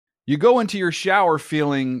You go into your shower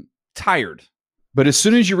feeling tired, but as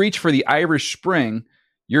soon as you reach for the Irish Spring,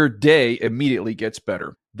 your day immediately gets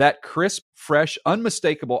better. That crisp, fresh,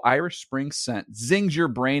 unmistakable Irish Spring scent zings your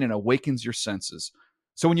brain and awakens your senses.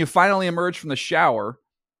 So when you finally emerge from the shower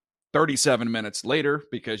 37 minutes later,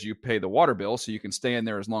 because you pay the water bill so you can stay in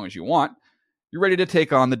there as long as you want, you're ready to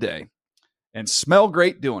take on the day and smell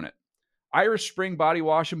great doing it. Irish Spring Body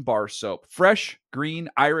Wash and Bar Soap. Fresh, green,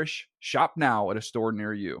 Irish. Shop now at a store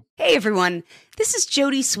near you. Hey, everyone. This is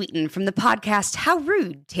Jody Sweeten from the podcast How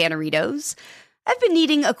Rude, Tanneritos. I've been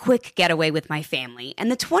needing a quick getaway with my family,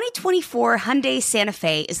 and the 2024 Hyundai Santa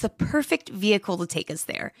Fe is the perfect vehicle to take us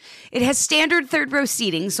there. It has standard third-row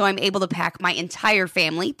seating, so I'm able to pack my entire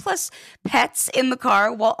family, plus pets, in the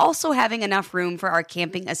car, while also having enough room for our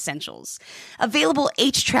camping essentials. Available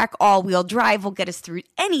H-Track all-wheel drive will get us through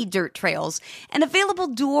any dirt trails, and available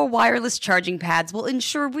dual wireless charging pads will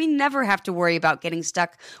ensure we never have to worry about getting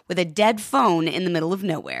stuck with a dead phone in the middle of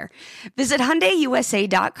nowhere. Visit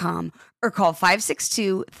HyundaiUSA.com or call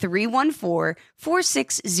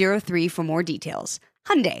 562-314-4603 for more details.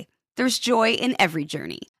 Hyundai, there's joy in every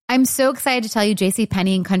journey. I'm so excited to tell you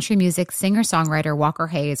JCPenney and country music singer-songwriter Walker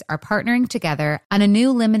Hayes are partnering together on a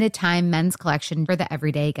new limited-time men's collection for the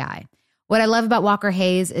everyday guy. What I love about Walker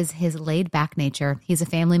Hayes is his laid-back nature. He's a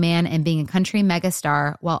family man, and being a country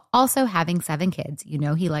megastar while also having 7 kids, you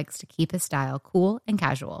know he likes to keep his style cool and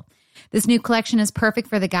casual. This new collection is perfect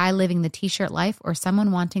for the guy living the t-shirt life or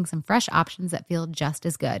someone wanting some fresh options that feel just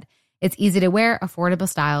as good. It's easy to wear, affordable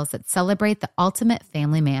styles that celebrate the ultimate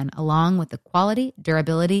family man, along with the quality,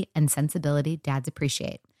 durability, and sensibility dads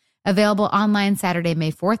appreciate. Available online Saturday,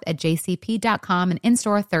 May 4th at jcp.com and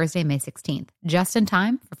in-store Thursday, May 16th. Just in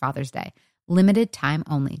time for Father's Day. Limited time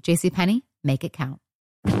only. JCPenney, make it count.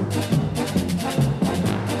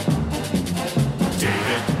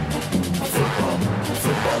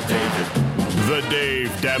 The Dave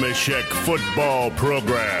Dameshek Football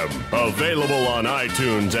Program. Available on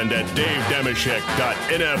iTunes and at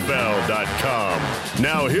davedameshek.nfl.com.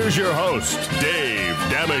 Now here's your host, Dave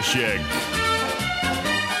Dameshek.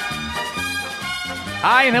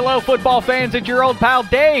 Hi and hello, football fans. It's your old pal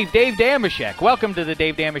Dave Dameshek. Welcome to the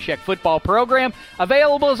Dave Dameshek Football Program.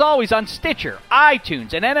 Available as always on Stitcher,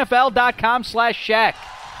 iTunes, and NFL.com/Shek.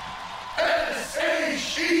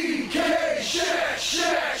 S-H-E-K, Shek.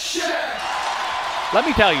 Let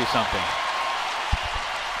me tell you something.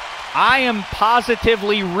 I am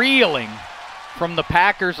positively reeling from the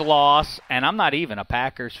Packers' loss, and I'm not even a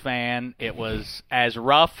Packers fan. It was as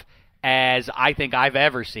rough as I think I've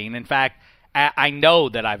ever seen. In fact, I know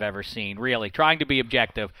that I've ever seen, really. Trying to be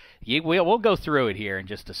objective. We'll go through it here in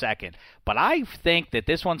just a second. But I think that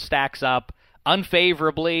this one stacks up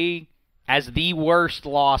unfavorably as the worst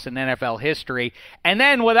loss in NFL history. And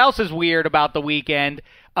then what else is weird about the weekend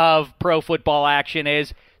of pro football action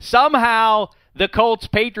is somehow the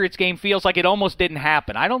Colts-Patriots game feels like it almost didn't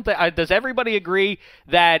happen. Does everybody agree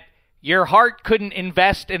that your heart couldn't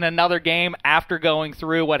invest in another game after going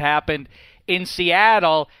through what happened in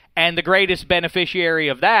Seattle? And the greatest beneficiary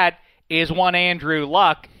of that is one Andrew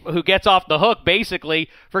Luck, who gets off the hook basically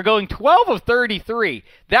for going 12 of 33.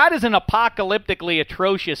 That is an apocalyptically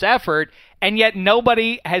atrocious effort, and yet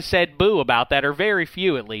nobody has said boo about that, or very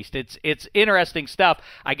few at least. It's interesting stuff.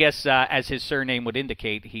 I guess as his surname would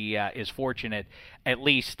indicate, he is fortunate at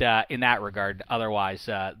least in that regard. Otherwise,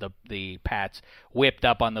 the Pats whipped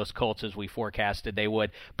up on those Colts as we forecasted they would.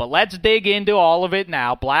 But let's dig into all of it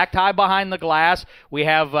now. Black tie behind the glass. We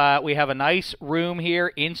have a nice room here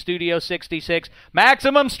in Studio 66.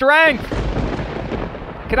 Maximum strength.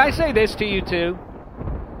 Can I say this to you too?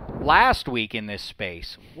 Last week in this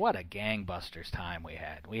space, what a gangbusters time we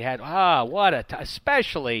had.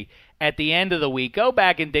 Especially at the end of the week. Go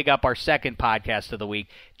back and dig up our second podcast of the week.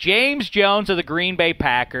 James Jones of the Green Bay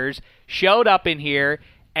Packers showed up in here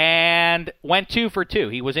and went 2 for 2.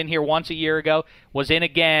 He was in here once a year ago, was in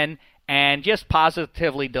again, and just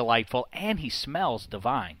positively delightful. And he smells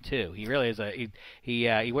divine too. He really is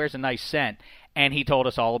he wears a nice scent. And he told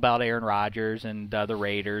us all about Aaron Rodgers and the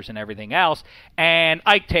Raiders and everything else. And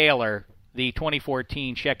Ike Taylor, the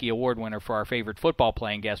 2014 Shecky Award winner for our favorite football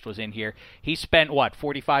playing guest, was in here. He spent,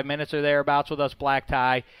 45 minutes or thereabouts with us, black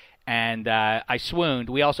tie, and I swooned.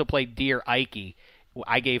 We also played Dear Ikey.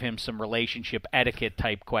 I gave him some relationship etiquette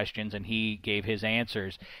type questions, and he gave his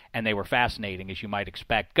answers, and they were fascinating, as you might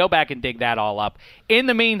expect. Go back and dig that all up. In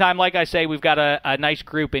the meantime, like I say, we've got a nice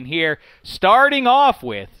group in here, starting off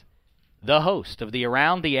with the host of the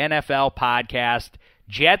Around the NFL podcast,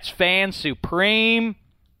 Jets fan supreme,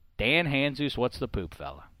 Dan Hanzus. What's the poop,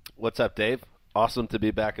 fella? What's up, Dave? Awesome to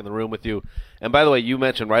be back in the room with you. And by the way, you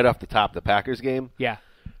mentioned right off the top the Packers game. Yeah.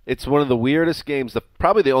 It's one of the weirdest games,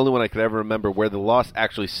 probably the only one I could ever remember where the loss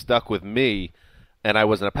actually stuck with me, and I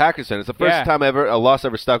wasn't a Packers fan. It's the first time a loss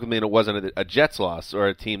ever stuck with me, and it wasn't a Jets loss or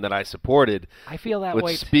a team that I supported. I feel that way,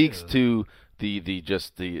 way, which speaks to the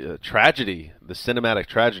tragedy, the cinematic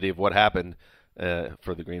tragedy of what happened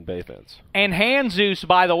for the Green Bay fans. And Hanzus,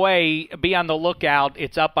 by the way, be on the lookout.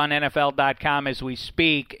 It's up on NFL.com as we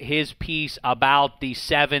speak. His piece about the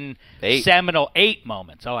seminal 8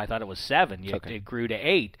 moments. Oh, I thought it was 7. It grew to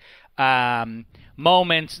 8.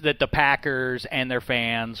 Moments that the Packers and their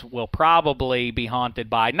fans will probably be haunted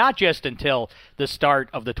by, not just until the start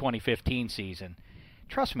of the 2015 season.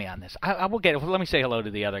 Trust me on this. I will get it. Let me say hello to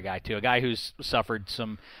the other guy, too, a guy who's suffered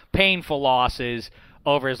some painful losses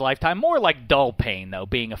over his lifetime. More like dull pain, though,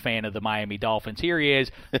 being a fan of the Miami Dolphins. Here he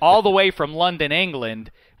is, all the way from London,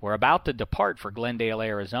 England. We're about to depart for Glendale,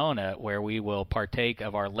 Arizona, where we will partake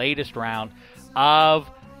of our latest round of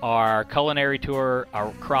our culinary tour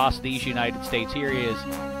across these United States. Here he is.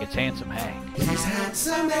 It's Handsome Hank. He's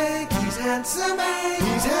Handsome Hank. He's Handsome Hank.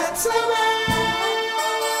 He's Handsome Hank.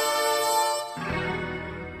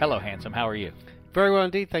 Hello, Handsome. How are you? Very well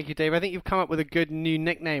indeed, thank you, Dave. I think you've come up with a good new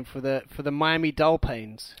nickname for the Miami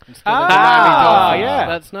Dolpanes instead of the Miami Dolphins. Yeah,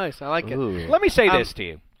 that's nice. I like it. Let me say this to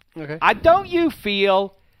you. Okay. Don't you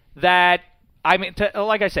feel that? I mean,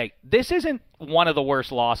 like I say, this isn't one of the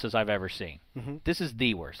worst losses I've ever seen. Mm-hmm. This is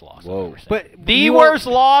the worst loss I've ever seen. But the worst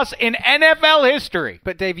loss in NFL history.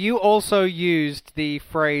 But Dave, you also used the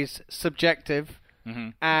phrase subjective,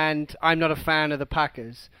 and I'm not a fan of the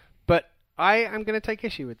Packers. But I am going to take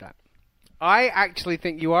issue with that. I actually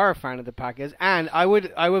think you are a fan of the Packers, and I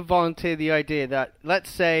would volunteer the idea that, let's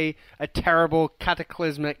say, a terrible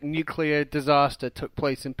cataclysmic nuclear disaster took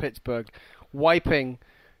place in Pittsburgh, wiping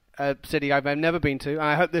a city I've never been to, and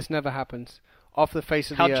I hope this never happens, off the face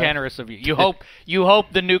of the earth. How generous of you. You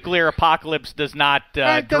hope the nuclear apocalypse does not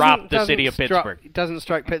drop the city of Pittsburgh. It doesn't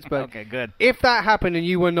strike Pittsburgh. Okay, good. If that happened and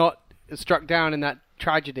you were not struck down in that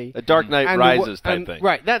tragedy, a Dark Knight Rises type thing,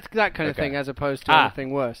 right? That's that kind of thing, as opposed to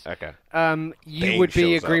anything worse. Okay, you Bane would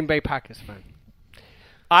be a shows Green up. Bay Packers fan.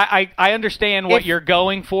 I understand what you're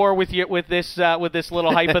going for with this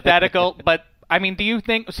little hypothetical, but I mean, do you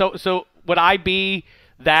think so? Would I be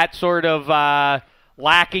that sort of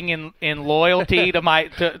lacking in loyalty to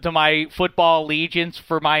my football allegiance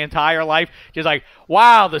for my entire life? Just like,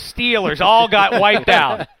 wow, the Steelers all got wiped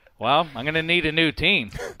out. Well, I'm going to need a new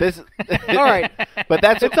team. All right, but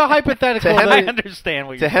it's a hypothetical. I understand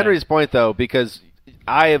what you're saying. To Henry's point, though, because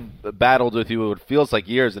I have battled with you what feels like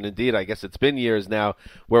years, and indeed, I guess it's been years now,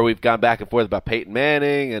 where we've gone back and forth about Peyton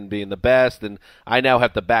Manning and being the best, and I now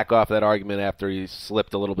have to back off that argument after he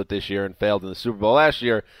slipped a little bit this year and failed in the Super Bowl last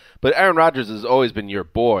year. But Aaron Rodgers has always been your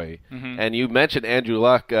boy, and you mentioned Andrew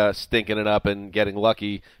Luck stinking it up and getting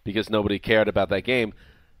lucky because nobody cared about that game.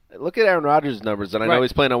 Look at Aaron Rodgers' numbers, and I know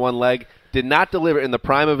he's playing on one leg. Did not deliver in the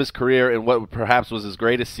prime of his career in what perhaps was his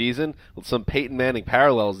greatest season. With some Peyton Manning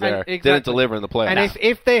parallels there. Didn't deliver in the playoffs. And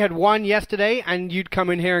if they had won yesterday and you'd come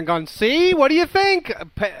in here and gone, see, what do you think?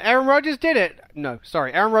 Aaron Rodgers did it. No,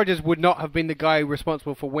 sorry. Aaron Rodgers would not have been the guy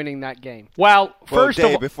responsible for winning that game. Well, first Dave,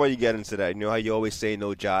 of all, before you get into that, you know how you always say no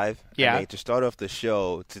jive? Yeah. I mean, to start off the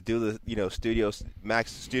show, to do the Studio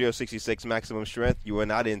 66 maximum strength, you were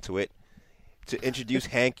not into it. To introduce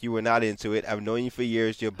Hank, you were not into it. I've known you for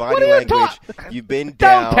years. Your body language, you've been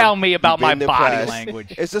down. Don't tell me about my depressed. body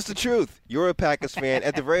language. It's just the truth. You're a Packers fan.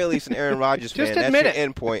 At the very least, an Aaron Rodgers fan. Just That's admit your it.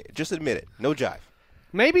 end point. Just admit it. No jive.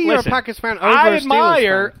 Maybe you're a Packers fan over I a Steelers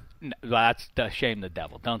admire. fan. No, that's the shame the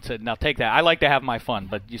devil. Don't say, now take that. I like to have my fun,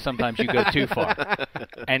 but sometimes you go too far.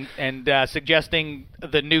 and suggesting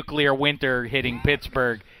the nuclear winter hitting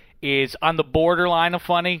Pittsburgh is on the borderline of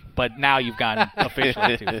funny, but now you've gone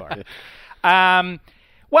officially too far.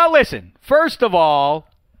 Well, listen, first of all,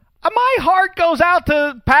 my heart goes out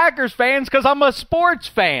to Packers fans because I'm a sports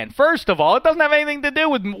fan. First of all, it doesn't have anything to do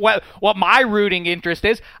with what my rooting interest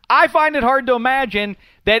is. I find it hard to imagine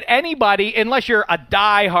that anybody, unless you're a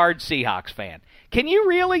diehard Seahawks fan, can you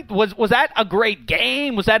really, was that a great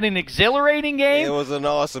game? Was that an exhilarating game? It was an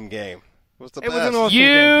awesome game. It was the best. was an awesome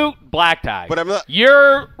game. Black tie. But I'm not.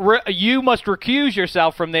 You must recuse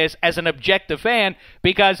yourself from this as an objective fan,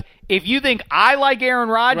 because if you think I like Aaron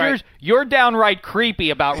Rodgers, you're downright creepy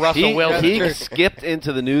about Russell Wilson. He skipped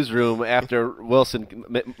into the newsroom after Wilson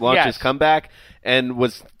launched his comeback and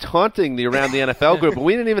was taunting around the NFL group, and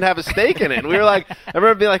we didn't even have a stake in it. And we were like, I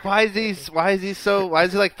remember being like, why is he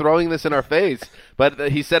like throwing this in our face?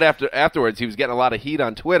 But he said afterwards he was getting a lot of heat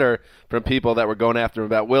on Twitter from people that were going after him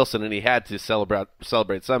about Wilson, and he had to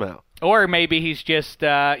celebrate somehow. Or maybe he's just,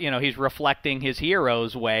 he's reflecting his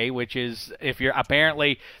hero's way, which is if you're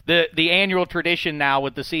apparently the annual tradition now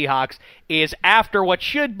with the Seahawks is after what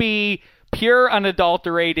should be pure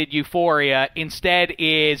unadulterated euphoria, instead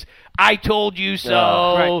is I told you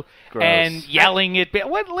so, and yelling at.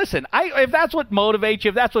 Listen, if that's what motivates you,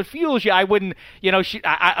 if that's what fuels you, I wouldn't.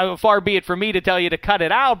 Far be it from me to tell you to cut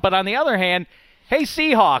it out. But on the other hand, hey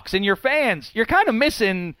Seahawks and your fans, you're kind of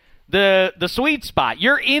missing the sweet spot.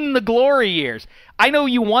 You're in the glory years. I know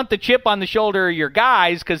you want the chip on the shoulder of your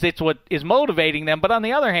guys because it's what is motivating them. But on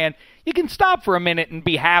the other hand, you can stop for a minute and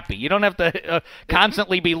be happy. You don't have to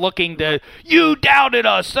constantly be looking to, you doubted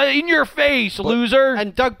us, in your face, loser.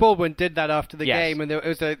 And Doug Baldwin did that after the game, and it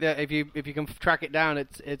was if you can track it down,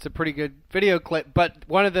 it's a pretty good video clip. But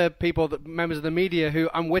one of the members of the media who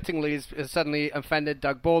unwittingly has suddenly offended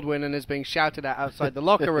Doug Baldwin and is being shouted at outside the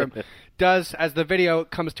locker room, does, as the video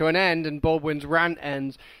comes to an end and Baldwin's rant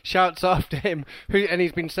ends, shouts after him, and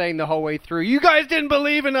he's been saying the whole way through, you guys didn't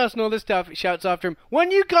believe in us and all this stuff, shouts after him,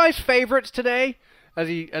 weren't you guys favorites today? As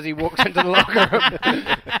he walks into the locker room,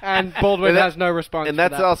 and Baldwin has no response. And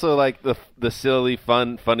that's also like the silly,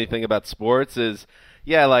 funny thing about sports is,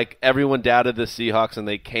 like everyone doubted the Seahawks and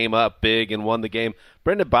they came up big and won the game.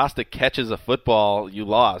 Brendan Bostic catches a football, you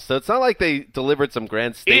lost. So it's not like they delivered some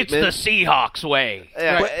grand statement. It's the Seahawks way.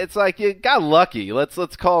 Yeah, it's like you got lucky. Let's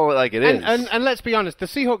call it like it is. And let's be honest, the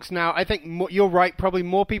Seahawks now, I think you're right, probably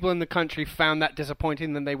more people in the country found that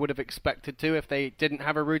disappointing than they would have expected to if they didn't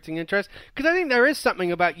have a rooting interest. Because I think there is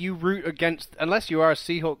something about you root against, unless you are a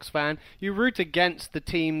Seahawks fan, you root against the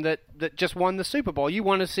team that just won the Super Bowl. You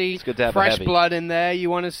want to see fresh blood in there. You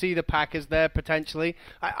want to see the Packers there potentially.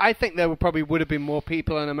 I think there probably would have been more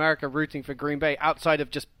people in America rooting for Green Bay outside of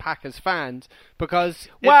just Packers fans because...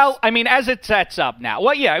 Well, I mean, as it sets up now.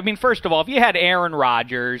 Well, yeah, I mean, first of all, if you had Aaron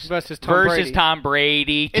Rodgers versus Tom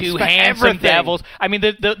Brady, two handsome devils, I mean,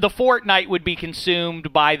 the fortnight would be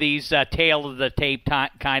consumed by these tail-of-the-tape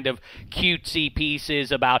kind of cutesy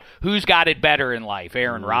pieces about who's got it better in life,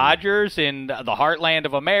 Aaron Rodgers in the heartland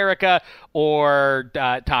of America or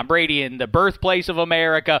Tom Brady in the birthplace of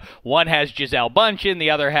America. One has Gisele Bundchen, the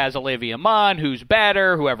other has Olivia Munn. Who's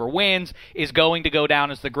better? Whoever wins is going to go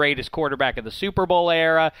down as the greatest quarterback of the Super Bowl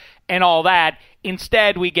era and all that.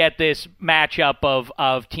 Instead, we get this matchup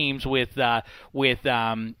of teams with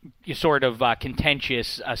sort of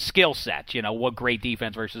contentious skill sets. What great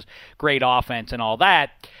defense versus great offense and all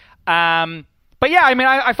that. But yeah, I mean,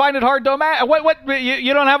 I find it hard to imagine. What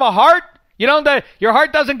you don't have a heart? Your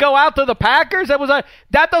heart doesn't go out to the Packers?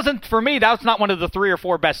 For me, that's not one of the 3 or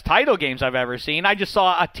 4 best title games I've ever seen. I just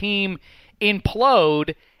saw a team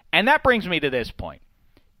implode, and that brings me to this point.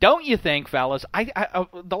 Don't you think, fellas,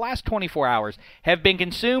 the last 24 hours have been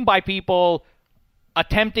consumed by people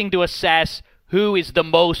attempting to assess who is the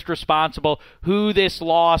most responsible, who this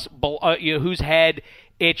loss, whose head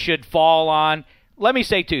it should fall on? Let me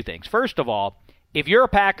say 2 things. First of all, if you're a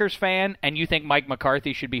Packers fan and you think Mike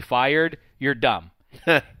McCarthy should be fired, you're dumb.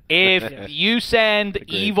 If you send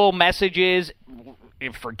evil messages,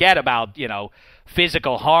 forget about,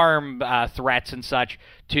 physical harm threats and such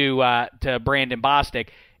to Brandon Bostic.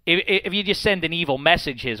 If you just send an evil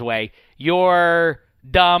message his way, you're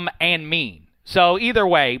dumb and mean. So either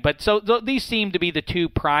way, these seem to be the 2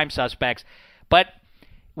 prime suspects. But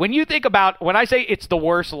when you think about, when I say it's the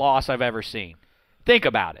worst loss I've ever seen, think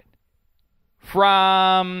about it.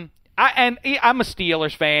 I'm a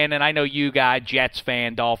Steelers fan, and I know you guys, Jets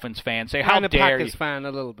fan, Dolphins fan, say, how dare you? And a Packers fan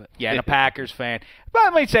a little bit. Yeah, and a Packers fan. But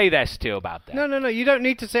let me say this, too, about that. No, you don't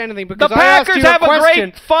need to say anything because the Packers have a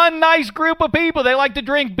great, fun, nice group of people. They like to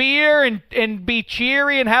drink beer and be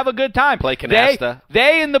cheery and have a good time. Play canasta.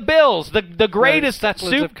 They and the Bills, the greatest of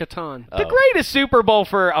Catan. The greatest Super Bowl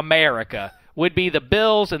for America would be the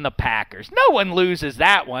Bills and the Packers. No one loses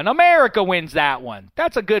that one. America wins that one.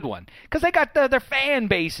 That's a good one because they got their fan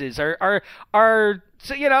bases are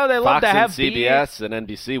so, they love Fox to have and CBS and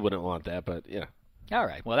NBC wouldn't want that, but yeah. All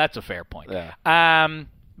right. Well, that's a fair point. Yeah.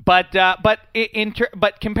 But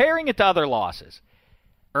comparing it to other losses,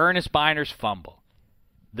 Ernest Biner's fumble,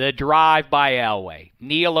 the drive by Elway,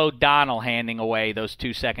 Neil O'Donnell handing away those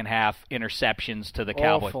 2 second-half interceptions to the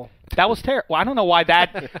Cowboys. Awful. That was terrible. Well, I don't know why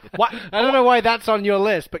that... I don't know why that's on your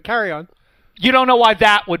list, but carry on. You don't know why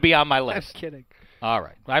that would be on my list? I'm kidding. All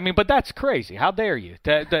right. I mean, but that's crazy. How dare you?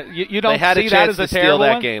 You don't they had see a that chance as a to steal terrible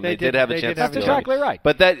that one? game. They did have a chance to steal That's exactly right.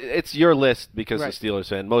 But it's your list because right. the Steelers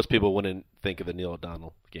fan. Most people wouldn't think of the Neil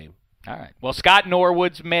O'Donnell game. All right. Well, Scott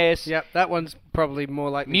Norwood's miss. Yep, that one's probably more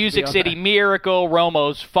likely Music to be on City there. Miracle,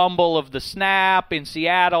 Romo's fumble of the snap in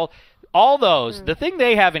Seattle. All those, the thing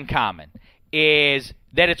they have in common is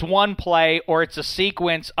that it's one play or it's a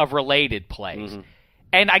sequence of related plays.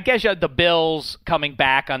 And I guess the Bills coming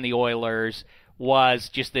back on the Oilers was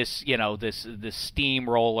just this, this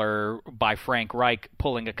steamroller by Frank Reich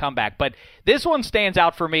pulling a comeback. But this one stands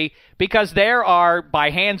out for me because there are,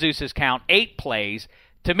 by Hanzus's count, 8 plays.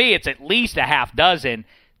 To me, it's at least a half dozen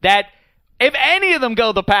that if any of them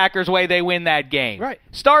go the Packers' way, they win that game. Right.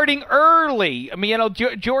 Starting early. I mean,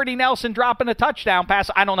 Jordy Nelson dropping a touchdown pass.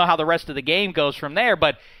 I don't know how the rest of the game goes from there,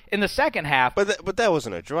 but in the second half. But that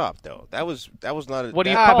wasn't a drop, though. That was not a. What do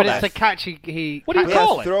you call but that? it's a catch. He What do you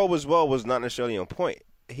call it? Throw as well was not necessarily on point.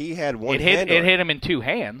 He had one It hand. hit him in 2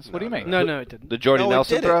 hands. What do you mean? No, it didn't. The Jordy No, it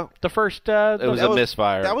Nelson didn't. throw? The first. It was a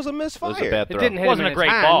misfire. That was a misfire. It was a bad It throw. didn't hit Wasn't him a in great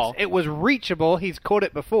his hands. ball. It was reachable. He's caught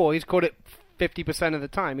it before. He's caught it 50% of the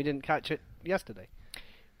time. He didn't catch it yesterday.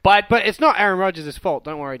 But it's not Aaron Rodgers' fault.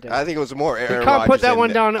 Don't worry, Dave. I think it was more Aaron You can't put Rodgers that one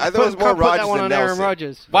than- down. I thought it was more can't put Rodgers that one than on Aaron Nelson.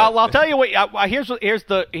 Rodgers. Well, I'll tell you what. Here's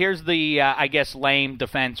the I guess lame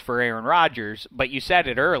defense for Aaron Rodgers. But you said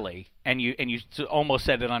it early, and you almost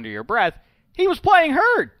said it under your breath. He was playing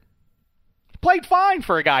hurt. Played fine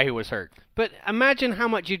for a guy who was hurt. But imagine how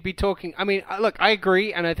much you'd be talking. I mean, look, I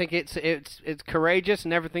agree, and I think it's courageous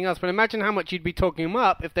and everything else. But imagine how much you'd be talking them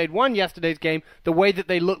up if they'd won yesterday's game the way that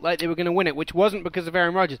they looked like they were going to win it, which wasn't because of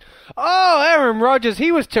Aaron Rodgers. Oh, Aaron Rodgers,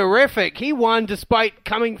 he was terrific. He won despite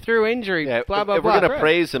coming through injury. Yeah, blah blah if blah. we're going to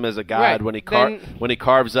praise him as a god Right, when he then- when he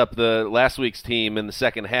carves up the last week's team in the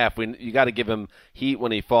second half, you got to give him heat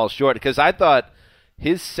when he falls short. Because I thought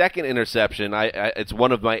his second interception, it's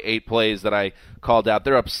one of my 8 plays that I called out.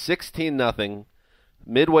 They're up 16-0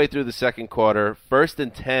 midway through the second quarter, 1st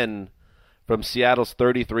and 10 from Seattle's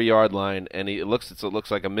 33-yard line, and it looks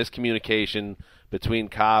like a miscommunication between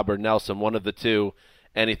Cobb or Nelson, one of the two,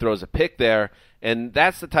 and he throws a pick there. And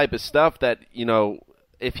that's the type of stuff that,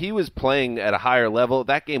 if he was playing at a higher level,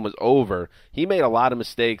 that game was over. He made a lot of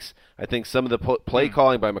mistakes. I think some of the play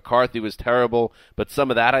calling by McCarthy was terrible, but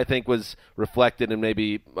some of that I think was reflected in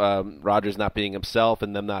maybe Rodgers not being himself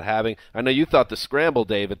and them not having. I know you thought the scramble,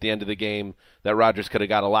 Dave, at the end of the game that Rodgers could have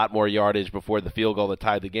got a lot more yardage before the field goal that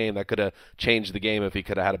tied the game. That could have changed the game if he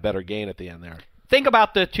could have had a better gain at the end there. Think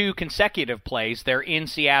about the 2 consecutive plays. They're in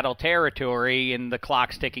Seattle territory, and the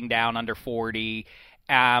clock's ticking down under 40.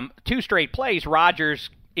 2 straight plays, Rodgers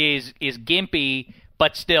is gimpy,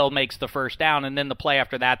 but still makes the first down. And then the play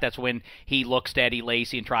after that, that's when he looks to Eddie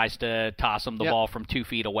Lacy and tries to toss him the ball from 2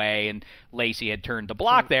 feet away, and Lacy had turned to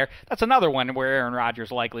block there. That's another one where Aaron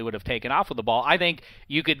Rodgers likely would have taken off with the ball. I think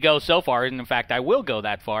you could go so far, and in fact I will go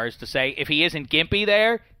that far, as to say if he isn't gimpy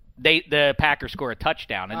there, the Packers score a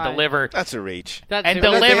touchdown and deliver. That's a reach.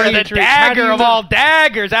 Deliver the dagger of all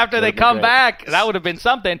daggers after they come back. That would have been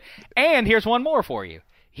something. And here's one more for you.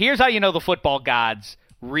 Here's how you know the football gods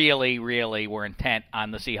really, really were intent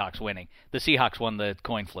on the Seahawks winning. The Seahawks won the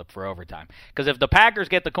coin flip for overtime. Because if the Packers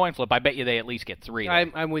get the coin flip, I bet you they at least get 3.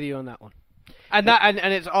 I'm with you on that one. And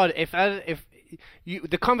it's odd if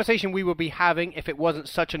the conversation we would be having if it wasn't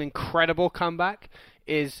such an incredible comeback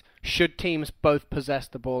is should teams both possess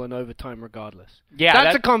the ball in overtime regardless. Yeah,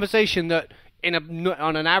 that's a conversation that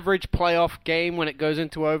on an average playoff game when it goes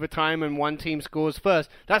into overtime and one team scores first,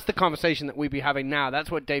 that's the conversation that we'd be having now.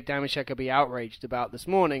 That's what Dave Dameshek would be outraged about this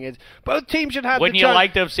morning. Is both teams should have. Wouldn't you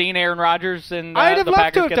like to have seen Aaron Rodgers and I'd have the loved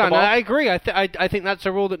Packers to have get done. the ball? I agree. I think that's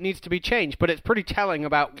a rule that needs to be changed. But it's pretty telling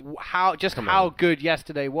about how good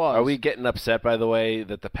yesterday was. Are we getting upset, by the way,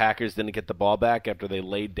 that the Packers didn't get the ball back after they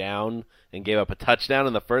laid down and gave up a touchdown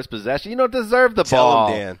in the first possession? You don't deserve the ball.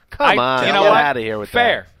 Tell him, Dan. Come on, you know get what? out of here with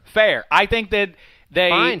that. Fair. I think that they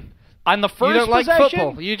Fine. on the first you don't like possession.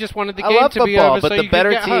 football. You just wanted the I game love to be football, over, but so the you could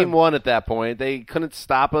better get team home. won at that point. They couldn't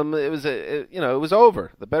stop them. It was it was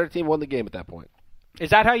over. The better team won the game at that point. Is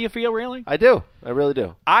that how you feel, really? I do. I really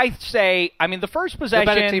do. I say, the first possession.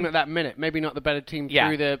 The better team at that minute. Maybe not the better team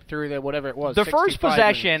through the whatever it was. The first 65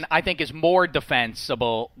 possession, minutes. I think, is more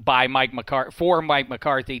defensible by Mike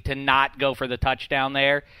McCarthy to not go for the touchdown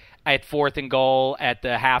there at 4th and goal at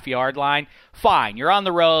the half-yard line. Fine, you're on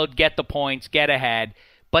the road, get the points, get ahead.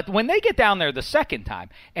 But when they get down there the second time,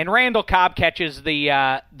 and Randall Cobb catches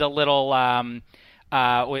the little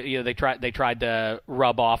they tried to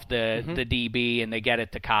rub off the DB, and they get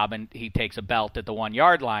it to Cobb, and he takes a belt at the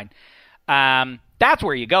 1-yard line. That's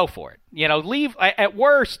where you go for it. Leave at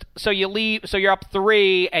worst. So you're up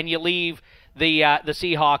 3, and you leave the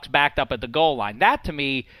Seahawks backed up at the goal line. That to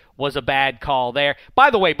me was a bad call there.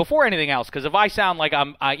 By the way, before anything else, because if I sound like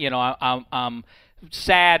I'm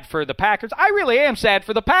sad for the Packers. I really am sad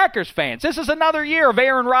for the Packers fans. This is another year of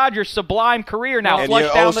Aaron Rodgers' sublime career now and flushed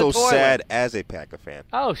you're down also the toilet. sad as a Packer fan.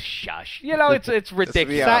 Oh, shush. It's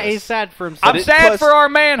ridiculous. That is sad for himself. I'm sad for our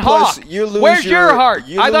man plus Hawk. you lose Where's your your- heart?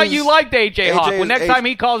 you I thought lose- you liked AJ Hawk. Well, next time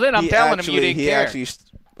he calls in, I'm telling him you didn't care.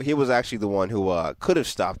 He was actually the one who could have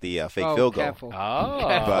stopped the fake field goal. Careful.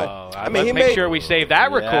 Oh, But, he let's make made- sure we save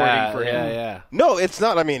that recording for him. Yeah. No, it's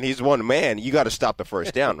not. I mean, he's one man. You got to stop the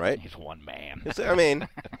first down, right? He's one man. You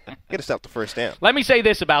got to stop the first down. Let me say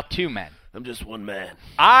this about two men. I'm just one man.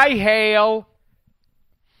 I hail.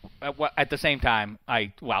 At the same time,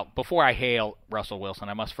 before I hail Russell Wilson,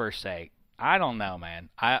 I must first say I don't know, man.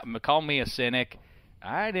 Call me a cynic.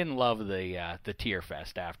 I didn't love the tear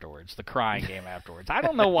fest afterwards, the crying game afterwards. I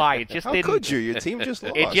don't know why. It just How didn't. could you? Your team just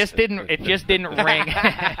lost. It just didn't ring.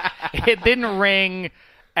 It didn't ring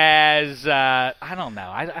as I don't know.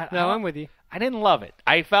 I'm with you. I didn't love it.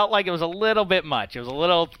 I felt like it was a little bit much. It was a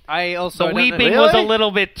little. The weeping was a little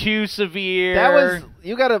bit too severe. That was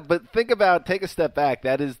but take a step back.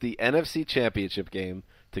 That is the NFC Championship game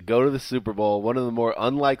to go to the Super Bowl, one of the more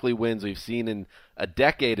unlikely wins we've seen in a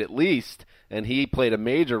decade at least, and he played a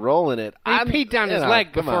major role in it. He peed down his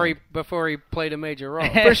leg before he played a major role.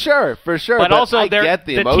 For sure. But also, I get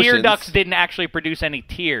the emotions. tear ducts didn't actually produce any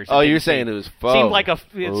tears. Oh, you're saying it was faux.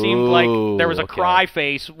 It seemed like there was a cry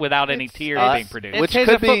face without any tears being produced. It's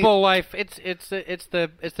his football life. It's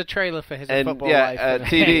the trailer for his football life.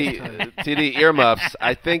 TD earmuffs.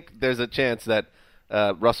 I think there's a chance that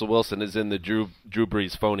Russell Wilson is in the Drew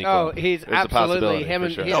Brees phony club. Oh, he's There's absolutely him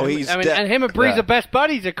and him and Brees are best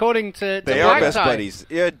buddies according to They are best buddies.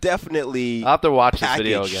 They're definitely. I'll have to watch packaged. this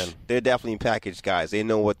video again. They're definitely packaged guys. They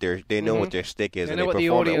know what their stick is, They and know they what the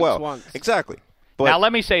perform it audience well. wants. Exactly. But Now,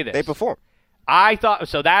 let me say this. they perform. I thought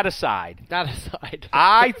so. That aside,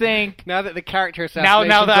 I think now that the character assassination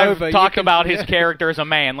now that over, I've talked about his character as a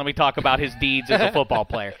man, let me talk about his deeds as a football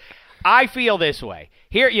player. I feel this way.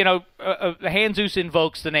 Here, Jesus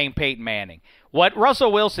invokes the name Peyton Manning. What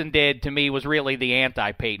Russell Wilson did to me was really the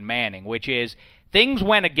anti-Peyton Manning, which is things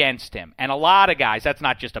went against him. And a lot of guys, that's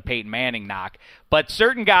not just a Peyton Manning knock, but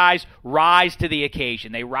certain guys rise to the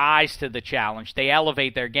occasion. They rise to the challenge. They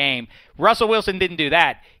elevate their game. Russell Wilson didn't do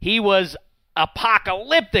that. He was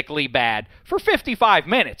apocalyptically bad for 55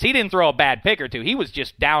 minutes. He didn't throw a bad pick or two. He was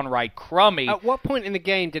just downright crummy. At what point in the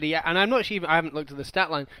game did he, and I'm not sure, I haven't looked at the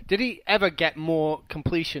stat line, did he ever get more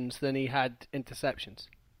completions than he had interceptions?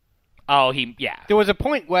 Oh, There was a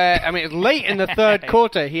point where, late in the third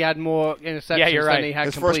quarter, he had more interceptions right. than he had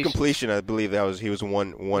His completions. first completion, I believe he was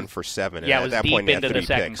 1 for 7. Yeah, and it was at that deep point, he had into the 3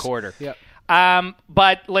 second picks. quarter. Yep.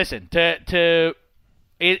 But listen,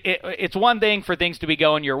 it's one thing for things to be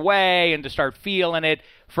going your way and to start feeling it,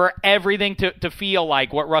 for everything to feel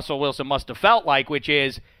like what Russell Wilson must have felt like, which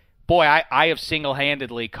is, boy, I have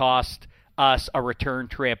single-handedly cost us a return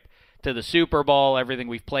trip to the Super Bowl, everything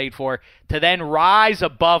we've played for, to then rise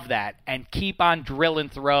above that and keep on drilling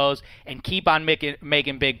throws and keep on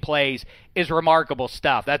making big plays is remarkable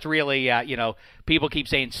stuff. That's really, people keep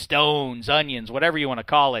saying stones, onions, whatever you want to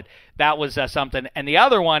call it. That was something. And the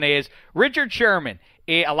other one is Richard Sherman.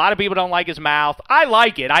 A lot of people don't like his mouth. I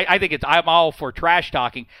like it. I think I'm all for trash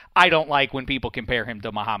talking. I don't like when people compare him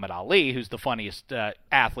to Muhammad Ali, who's the funniest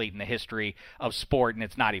athlete in the history of sport, and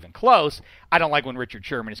it's not even close. I don't like when Richard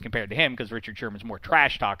Sherman is compared to him because Richard Sherman's more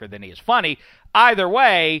trash talker than he is funny. Either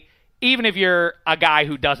way, even if you're a guy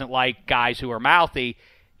who doesn't like guys who are mouthy,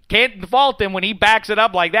 can't fault him when he backs it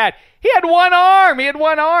up like that. He had one arm,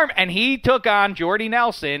 and he took on Jordy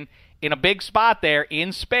Nelson in a big spot there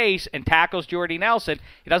in space and tackles Jordy Nelson.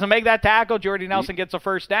 He doesn't make that tackle. Jordy Nelson gets a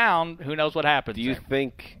first down. Who knows what happens? Do you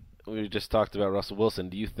think, we just talked about Russell Wilson,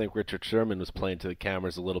 do you think Richard Sherman was playing to the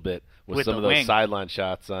cameras a little bit with some of those sideline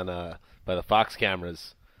shots on by the Fox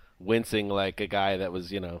cameras, wincing like a guy that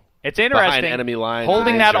was, it's interesting. Behind enemy lines,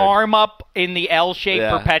 holding that arm up in the L shape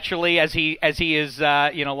perpetually as he is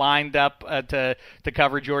lined up to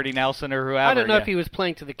cover Jordy Nelson or whoever. I don't know if he was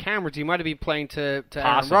playing to the cameras. He might have been playing to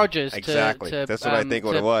Aaron Rodgers. Exactly. That's what I think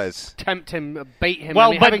what it was. Tempt him, bait him.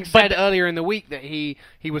 Well, having said earlier in the week that he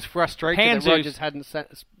was frustrated that Jesus Rodgers hadn't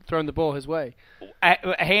thrown the ball his way.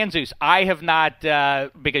 Jesus, I have not,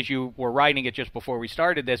 because you were writing it just before we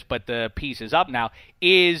started this, but the piece is up now.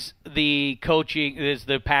 Is the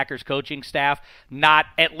Packers coaching staff not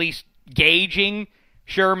at least gauging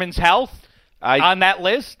Sherman's health on that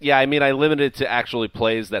list? Yeah, I limited it to actually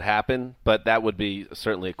plays that happen, but that would be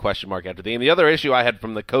certainly a question mark after the game. The other issue I had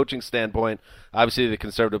from the coaching standpoint, obviously the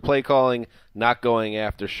conservative play calling, not going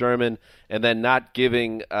after Sherman, and then not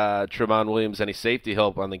giving Trevon Williams any safety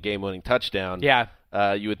help on the game-winning touchdown. Yeah.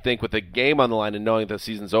 You would think with the game on the line and knowing the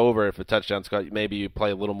season's over, if a touchdown's caught, maybe you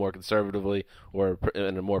play a little more conservatively or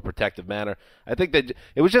in a more protective manner. I think that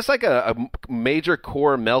it was just like a major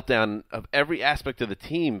core meltdown of every aspect of the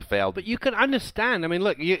team failed. But you can understand. I mean,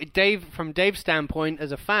 look, from Dave's standpoint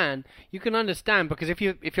as a fan, you can understand because if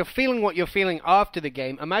you're feeling what you're feeling after the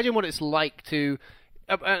game, imagine what it's like to.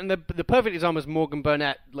 And the perfect example is Morgan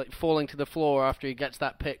Burnett like falling to the floor after he gets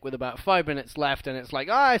that pick with about 5 minutes left, and it's like,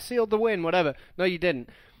 I sealed the win, whatever. No, you didn't.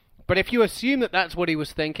 But if you assume that that's what he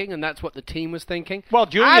was thinking and that's what the team was thinking, well,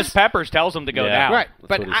 Julius Peppers tells him to go down, right?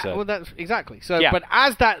 That's that's exactly. So, but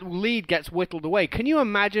as that lead gets whittled away, can you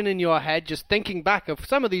imagine in your head just thinking back of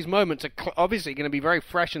some of these moments are obviously going to be very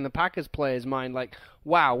fresh in the Packers players' mind, like,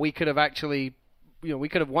 wow, we could have actually. We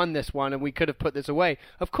could have won this one and we could have put this away.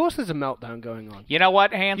 Of course there's a meltdown going on. You know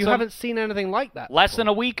what, Handsome? You haven't seen anything like that Less than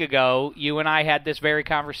a week ago, you and I had this very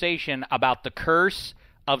conversation about the curse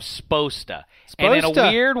of Sposta. And in a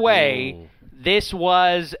weird way, this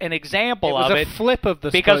was an example of it. It was a flip of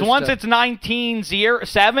the because Sposta. Once it's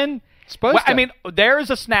 19-7, well, I mean,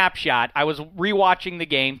 there's a snapshot. I was rewatching the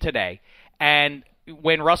game today, and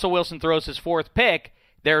when Russell Wilson throws his fourth pick,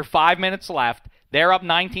 there are 5 minutes left. They're up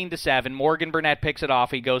 19-7. Morgan Burnett picks it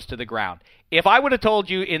off. He goes to the ground. If I would have told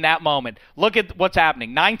you in that moment, look at what's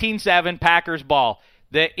happening. 19-7, Packers ball.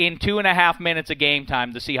 In 2.5 minutes of game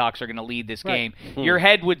time, the Seahawks are going to lead this game. Your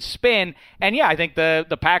head would spin. And, yeah, I think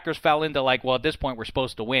the Packers fell into like, well, at this point we're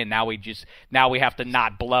supposed to win. Now we have to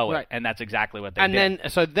not blow it. Right. And that's exactly what they did.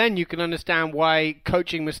 Then you can understand why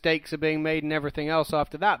coaching mistakes are being made and everything else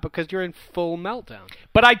after that, because you're in full meltdown.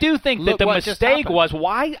 But I do think that the mistake was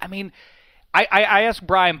why, I mean, I asked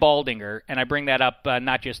Brian Baldinger, and I bring that up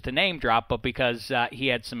not just to name drop, but because he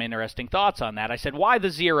had some interesting thoughts on that. I said, why the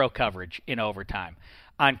zero coverage in overtime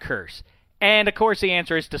on Curse? And, of course, the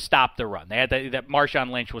answer is to stop the run. They had that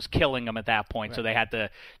Marshawn Lynch was killing them at that point, so they had to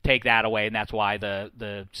take that away, and that's why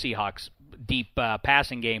the Seahawks' deep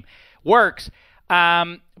passing game works.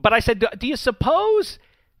 But I said, do you suppose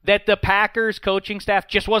that the Packers coaching staff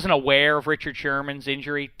just wasn't aware of Richard Sherman's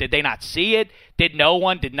injury? Did they not see it? Did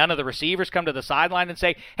none of the receivers come to the sideline and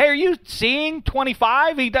say, hey, are you seeing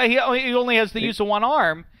 25? He only has the use of one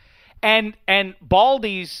arm. And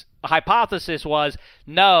Baldy's hypothesis was,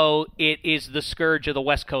 no, it is the scourge of the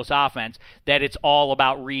West Coast offense, that it's all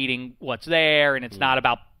about reading what's there, and it's not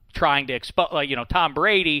about trying to expose, Tom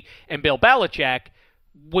Brady and Bill Belichick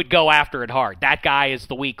would go after it hard. That guy is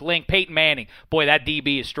the weak link. Peyton Manning, boy, that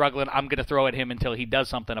DB is struggling. I'm going to throw at him until he does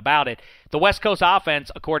something about it. The West Coast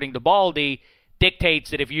offense, according to Baldy,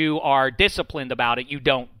 dictates that if you are disciplined about it, you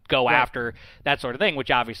don't go after that sort of thing,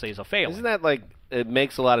 which obviously is a failure. Isn't that like, it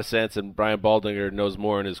makes a lot of sense, and Brian Baldinger knows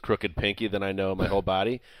more in his crooked pinky than I know in my whole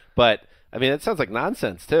body. But, I mean, it sounds like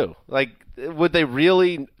nonsense, too. Like, would they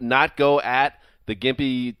really not go at the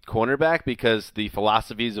gimpy cornerback because the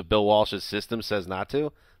philosophies of Bill Walsh's system says not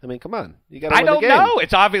to? I mean, come on, you got to win the game. I don't know.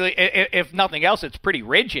 It's obviously, if nothing else, it's pretty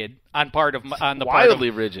rigid on the part of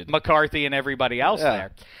rigid McCarthy and everybody else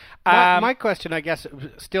there. My question, I guess,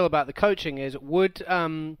 still about the coaching is: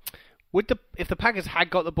 if the Packers had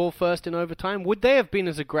got the ball first in overtime, would they have been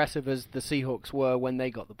as aggressive as the Seahawks were when they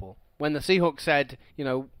got the ball? When the Seahawks said,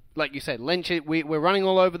 like you said, Lynch, we're running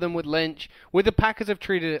all over them with Lynch. Would the Packers have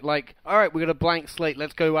treated it like, all right, we got a blank slate,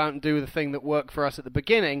 let's go out and do the thing that worked for us at the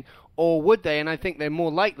beginning? Or would they? And I think they're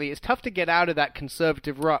more likely. It's tough to get out of that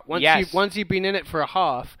conservative rut. Once you've been in it for a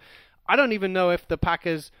half, I don't even know if the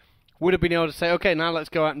Packers would have been able to say, okay, now let's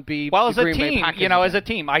go out and be as the Green a Bay team. Packers As a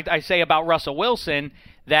team, I say about Russell Wilson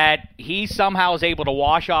that he somehow is able to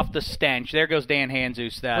wash off the stench. There goes Dan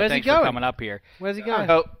Hanzus. Thanks for coming up here. Where's he going?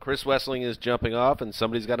 Oh, Chris Wessling is jumping off, and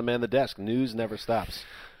somebody's got to man the desk. News never stops,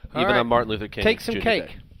 even on Martin Luther King. Take some Jr. cake.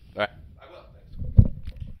 Day. All right.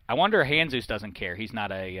 I wonder if Hanzus doesn't care. He's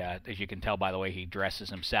not as you can tell by the way he dresses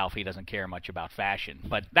himself, he doesn't care much about fashion.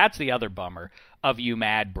 But that's the other bummer of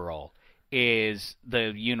UMad Brawl is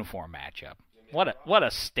the uniform matchup. What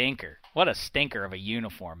a stinker. What a stinker of a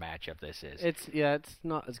uniform matchup this is. It's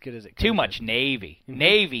not as good as it could Too much Navy.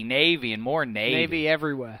 Navy, and more Navy. Navy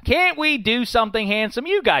everywhere. Can't we do something, Handsome?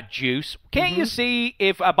 You got juice. Can't you see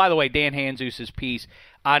if, by the way, Dan Hanzus' piece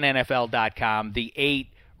on NFL.com, the 8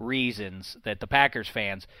 reasons that the Packers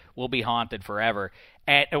fans will be haunted forever.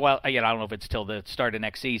 And, I don't know if it's till the start of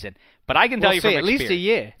next season, but I can tell you from experience. At least a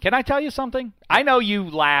year. Can I tell you something? I know you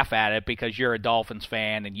laugh at it because you're a Dolphins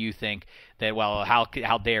fan and you think that, well, how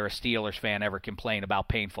dare a Steelers fan ever complain about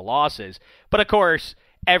painful losses? But, of course,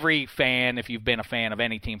 every fan, if you've been a fan of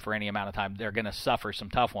any team for any amount of time, they're going to suffer some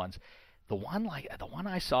tough ones. The one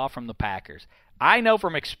I saw from the Packers, I know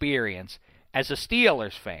from experience as a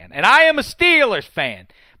Steelers fan, and I am a Steelers fan,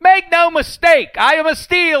 Make no mistake, I am a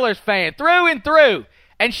Steelers fan through and through.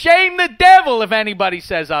 And shame the devil if anybody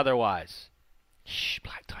says otherwise. Shh,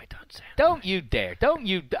 Black Tie, don't say it. Don't you dare. Don't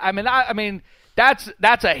you. I mean, that's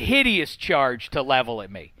a hideous charge to level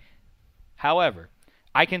at me. However,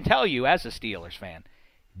 I can tell you as a Steelers fan,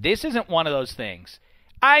 this isn't one of those things.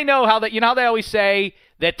 I know how that, how they always say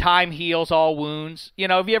that time heals all wounds.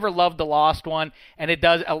 Have you ever loved a lost one and it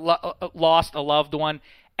does lost a loved one,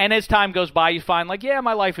 and as time goes by you find like, yeah,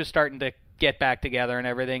 my life is starting to get back together and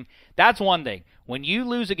everything. That's one thing. When you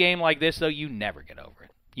lose a game like this, though, you never get over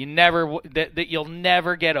it. You'll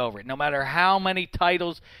never get over it. No matter how many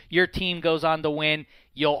titles your team goes on to win,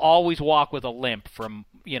 you'll always walk with a limp from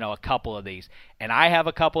a couple of these. And I have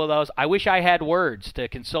a couple of those. I wish I had words to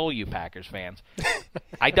console you, Packers fans.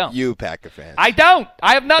 I don't. You Packer fans. I don't.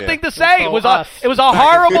 I have nothing to say. It was a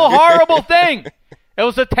horrible, horrible thing. It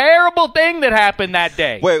was a terrible thing that happened that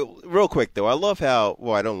day. Wait, real quick, though. I love how –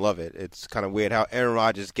 well, I don't love it. It's kind of weird how Aaron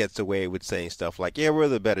Rodgers gets away with saying stuff like, yeah, we're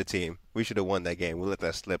the better team. We should have won that game. We let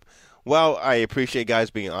that slip. Well, I appreciate guys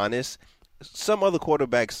being honest. Some other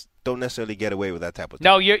quarterbacks don't necessarily get away with that type of thing.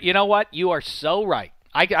 No, you know what? You are so right.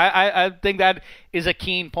 I think that is a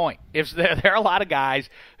keen point. If there are a lot of guys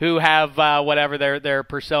who have whatever their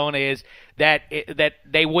persona is that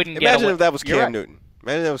they wouldn't get away. Imagine if that was Cam Newton.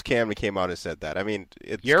 Imagine that was Cam that came out and said that. I mean,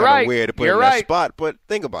 it's kind of weird to put him in that spot, but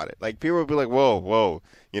think about it. Like, people would be like, whoa,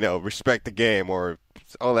 respect the game or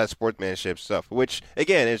all that sportsmanship stuff, which,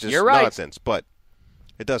 again, is just nonsense, but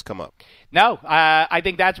it does come up. No, I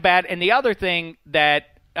think that's bad. And the other thing that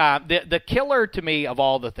the killer to me of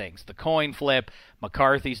all the things, the coin flip,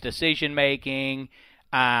 McCarthy's decision-making,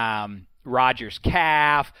 Rodgers'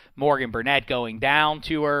 calf, Morgan Burnett going down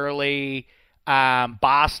too early,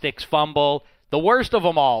 Bostic's fumble. The worst of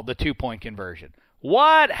them all, the 2-point conversion.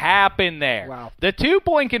 What happened there? Wow. The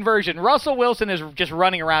 2-point conversion, Russell Wilson is just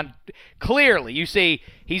running around. Clearly, you see,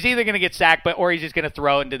 he's either going to get sacked or he's just going to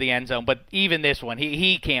throw it into the end zone. But even this one,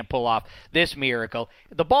 he can't pull off this miracle.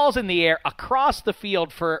 The ball's in the air across the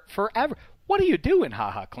field for forever. What are you doing,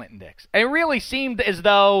 Clinton Dix? It really seemed as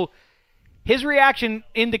though his reaction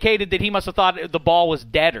indicated that he must have thought the ball was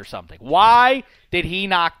dead or something. Why did he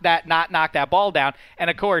not knock that ball down? And,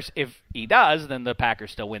 of course, if he does, then the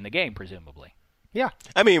Packers still win the game, presumably. Yeah.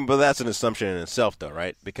 I mean, but that's an assumption in itself, though,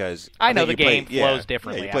 right? Because I know the game flows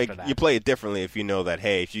differently after that. You play it differently if you know that,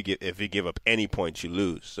 hey, if you give up any points, you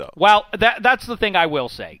lose. So. Well, that's the thing I will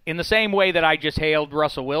say. In the same way that I just hailed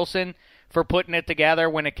Russell Wilson for putting it together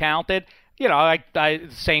when it counted, the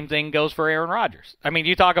same thing goes for Aaron Rodgers. I mean,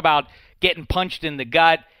 you talk about getting punched in the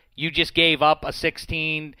gut. You just gave up a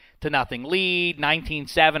 16-0 lead,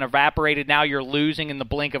 19-7 evaporated. Now you're losing in the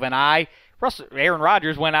blink of an eye. Aaron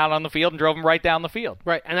Rodgers went out on the field and drove him right down the field.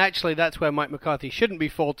 Right, and actually that's where Mike McCarthy shouldn't be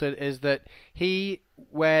faulted, is that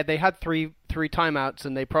where they had three timeouts,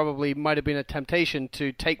 and they probably might have been a temptation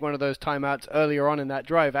to take one of those timeouts earlier on in that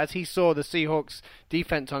drive. As he saw the Seahawks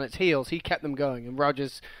defense on its heels, he kept them going, and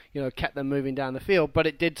Rodgers, kept them moving down the field, but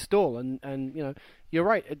it did stall, and you're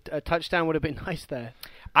right, a touchdown would have been nice there.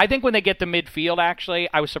 I think when they get to midfield, actually,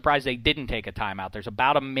 I was surprised they didn't take a timeout. There's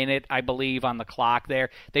about a minute, I believe, on the clock there.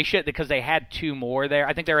 They should, because they had 2 more there.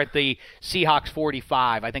 I think they're at the Seahawks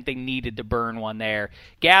 45. I think they needed to burn one there,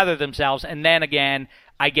 gather themselves, and then again,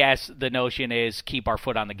 I guess the notion is keep our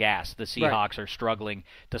foot on the gas. The Seahawks are struggling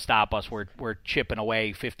to stop us. We're chipping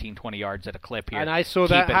away 15, 20 yards at a clip here. And I saw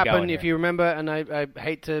that happen, if you remember, and I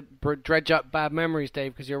hate to dredge up bad memories,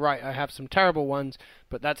 Dave, because you're right, I have some terrible ones,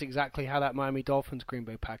 but that's exactly how that Miami Dolphins-Green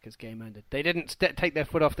Bay Packers game ended. They didn't take their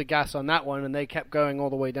foot off the gas on that one, and they kept going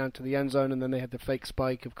all the way down to the end zone, and then they had the fake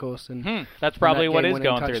spike, of course. And that's probably what is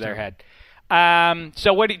going through their head.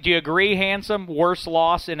 So do you agree, Handsome? Worst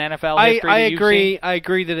loss in NFL history? I agree. I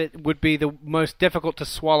agree that it would be the most difficult to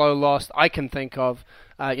swallow loss I can think of.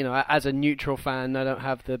 As a neutral fan, I don't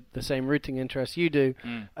have the same rooting interest you do.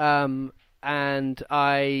 And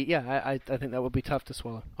I think that would be tough to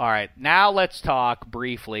swallow. All right, now let's talk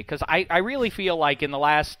briefly, because I really feel like in the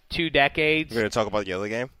last 2 decades. We're going to talk about the other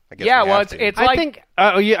game? I guess it's like. I think,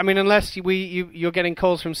 unless you're getting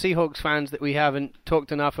calls from Seahawks fans that we haven't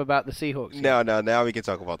talked enough about the Seahawks. No, now we can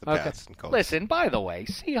talk about the Pats and Colts. Listen, by the way,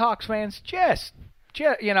 Seahawks fans just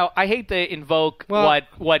I hate to invoke what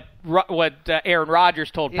Aaron Rodgers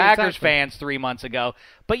told Packers fans 3 months ago,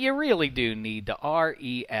 but you really do need the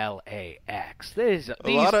RELAX.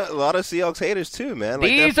 A lot of Seahawks haters too, man. Like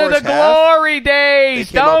these are the glory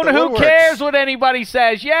days. Who cares what anybody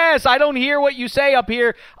says? Yes, I don't hear what you say up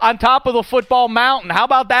here on top of the football mountain. How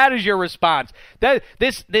about that as your response?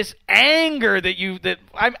 This anger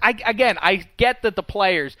I get that the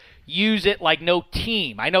players use it like no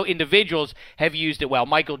team. I know individuals have used it well.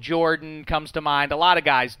 Michael Jordan comes to mind. A lot of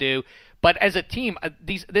guys do. But as a team,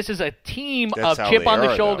 this is a team That's of how chip they on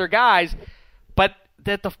the are, shoulder though. guys. But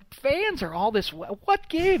that the fans are all this, what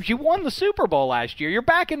gives? You won the Super Bowl last year. You're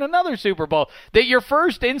back in another Super Bowl. That your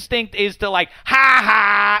first instinct is to like,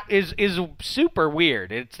 ha is super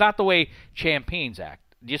weird. It's not the way champions act.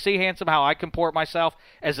 Do you see, Handsome, how I comport myself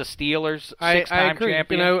as a Steelers six-time I agree.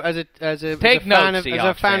 champion? You know, as a Take fan, notes, of, as a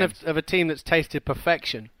Seahawks fan fans. of a team that's tasted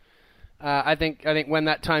perfection, I think when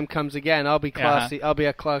that time comes again, I'll be classy. I'll be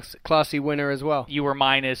a classy winner as well. You were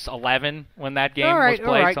minus 11 when that game all right, was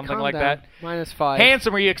played, all right, something calm like down. that. Minus 5.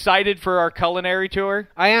 Handsome, are you excited for our culinary tour?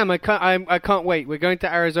 I am. I can't wait. We're going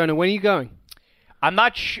to Arizona. When are you going? I'm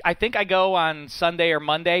not I think I go on Sunday or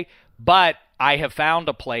Monday, but I have found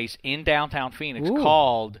a place in downtown Phoenix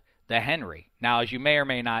called the Henry. Now, as you may or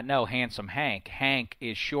may not know, Handsome Hank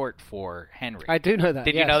is short for Henry. I do know that.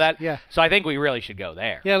 Did yes. you know that? Yeah. So I think we really should go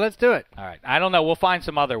there. Yeah, let's do it. All right. I don't know. We'll find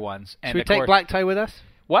some other ones. And Should we of take course, Black Tie with us?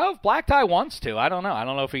 Well, if Black Tie wants to. I don't know. I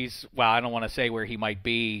don't know if he's – well, I don't want to say where he might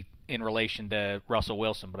be in relation to Russell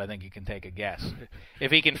Wilson, but I think you can take a guess.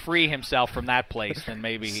 If he can free himself from that place, then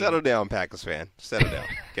maybe he – Settle down, Packers fan. Settle down,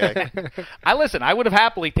 okay? I would have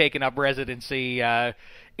happily taken up residency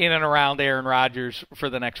in and around Aaron Rodgers for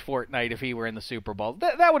the next fortnight if he were in the Super Bowl.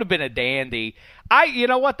 That would have been a dandy. You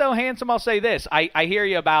know what, though, Handsome? I'll say this. I hear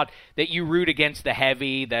you about that you root against the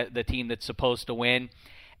heavy, the team that's supposed to win,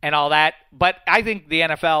 and all that. But I think the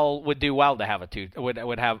NFL would do well to have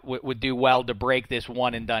would do well to break this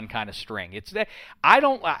one and done kind of string. I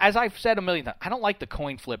don't, as I've said a million times, I don't like the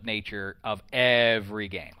coin flip nature of every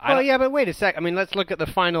game. Yeah, but wait a sec. I mean, let's look at the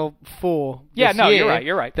final four. Yeah, this no, year.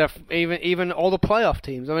 you're right. Even all the playoff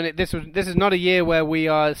teams. I mean, this is not a year where we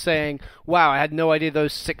are saying, "Wow, I had no idea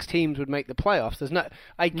those 6 teams would make the playoffs." There's no.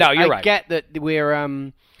 You're right. I get that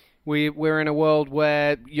we're in a world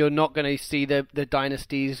where you're not going to see the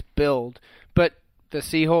dynasties build, but the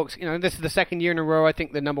Seahawks, this is the second year in a row I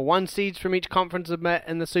think the number 1 seeds from each conference have met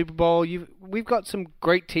in the Super Bowl. We've got some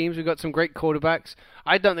great teams, we've got some great quarterbacks.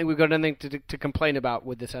 I don't think we've got anything to complain about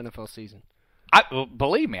with this NFL season.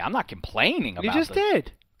 Believe me, I'm not complaining about it. You just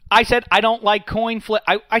did. I said I don't like coin flip.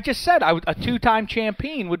 I just said a 2-time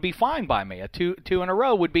champion would be fine by me. A two in a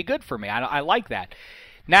row would be good for me. I like that.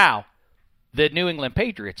 Now, the New England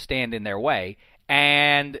Patriots stand in their way,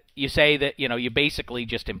 and you say that, you basically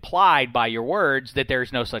just implied by your words that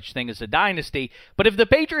there's no such thing as a dynasty. But if the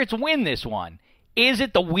Patriots win this one, is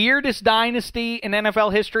it the weirdest dynasty in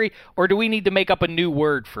NFL history, or do we need to make up a new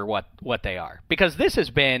word for what they are? Because this has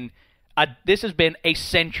been a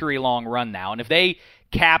century-long run now, and if they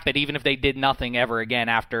cap it, even if they did nothing ever again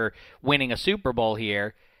after winning a Super Bowl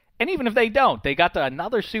here, and even if they don't, they got to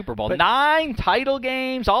another Super Bowl. 9 title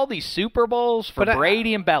games, all these Super Bowls for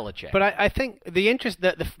Brady and Belichick. But I think the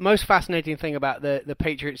most fascinating thing about the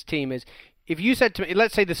Patriots team is, if you said to me,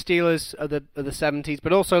 let's say the Steelers of the 70s,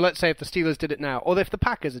 but also let's say if the Steelers did it now, or if the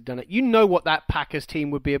Packers had done it, what that Packers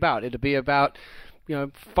team would be about. It'd be about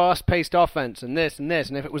fast-paced offense and this and this.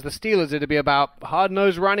 And if it was the Steelers, it'd be about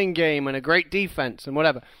hard-nosed running game and a great defense and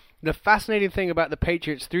whatever. The fascinating thing about the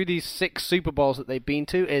Patriots through these 6 Super Bowls that they've been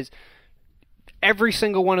to is every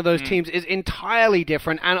single one of those teams is entirely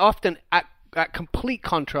different and often at complete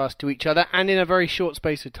contrast to each other and in a very short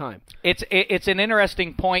space of time. It's an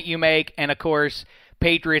interesting point you make, and of course,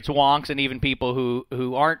 Patriots wonks and even people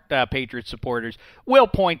who aren't Patriots supporters will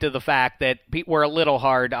point to the fact that we're a little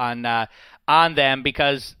hard on them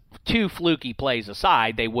because 2 fluky plays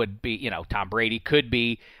aside, they would be, Tom Brady could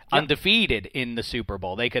be undefeated in the Super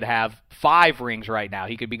Bowl. They could have 5 rings right now.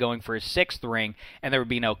 He could be going for his 6th ring, and there would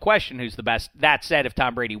be no question who's the best. That said, if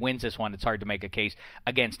Tom Brady wins this one, it's hard to make a case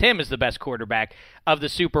against him as the best quarterback of the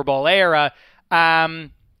Super Bowl era.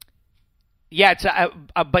 But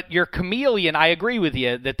your chameleon, I agree with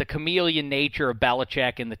you that the chameleon nature of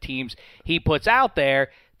Belichick and the teams he puts out there,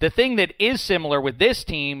 the thing that is similar with this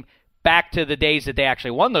team back to the days that they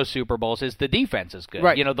actually won those Super Bowls is the defense is good.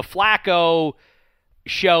 Right. The Flacco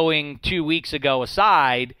showing 2 weeks ago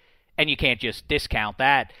aside, and you can't just discount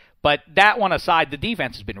that, but that one aside, the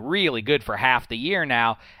defense has been really good for half the year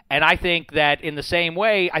now, and I think that in the same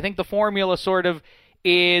way, I think the formula sort of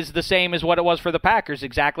is the same as what it was for the Packers,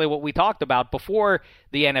 exactly what we talked about before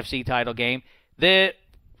the NFC title game. The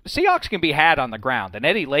Seahawks can be had on the ground, and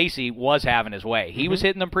Eddie Lacy was having his way. He was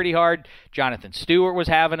hitting them pretty hard. Jonathan Stewart was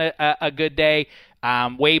having a good day.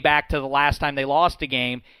 Way back to the last time they lost a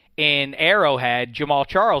game, in Arrowhead, Jamal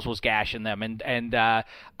Charles was gashing them, and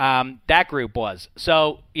that group was.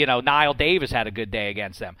 So, Niall Davis had a good day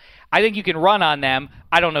against them. I think you can run on them.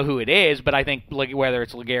 I don't know who it is, but I think whether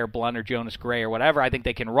it's LeGarrette Blount or Jonas Gray or whatever, I think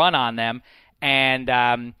they can run on them. And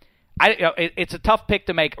it's a tough pick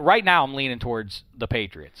to make. Right now, I'm leaning towards the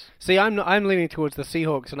Patriots. See, I'm leaning towards the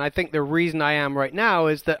Seahawks, and I think the reason I am right now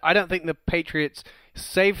is that I don't think the Patriots,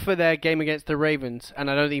 save for their game against the Ravens, and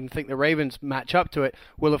I don't even think the Ravens match up to it,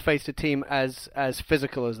 will have faced a team as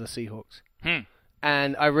physical as the Seahawks.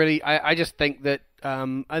 And I just think that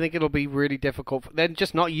I think it'll be really difficult. They're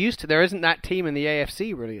just not used to. There isn't that team in the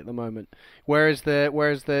AFC really at the moment. Whereas the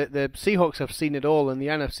Seahawks have seen it all in the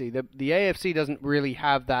NFC. The AFC doesn't really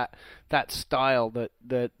have that style that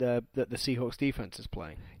the Seahawks defense is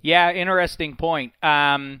playing. Yeah, interesting point.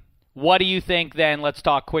 What do you think then? Let's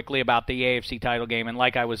talk quickly about the AFC title game. And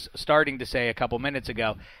like I was starting to say a couple minutes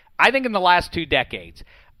ago, I think in the last 2 decades,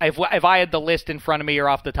 if I had the list in front of me or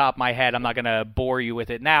off the top of my head, I'm not going to bore you with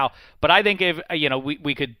it now, but I think if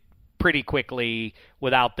we could pretty quickly,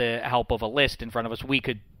 without the help of a list in front of us, we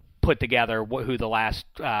could put together who the last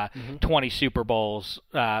 20 Super Bowls,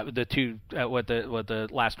 what the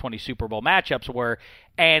last 20 Super Bowl matchups were,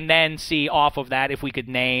 and then see off of that if we could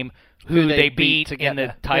name who they beat in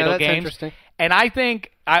the title games. Interesting. And I think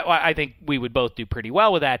we would both do pretty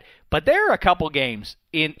well with that. But there are a couple games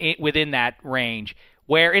within that range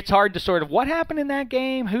where it's hard to sort of, what happened in that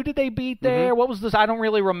game? Who did they beat there? What was this? I don't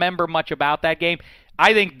really remember much about that game.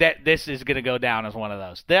 I think that this is going to go down as one of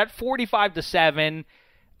those. That 45-7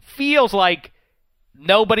 feels like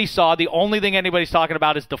nobody saw. The only thing anybody's talking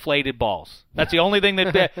about is deflated balls. That's the only thing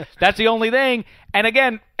that's the only thing. And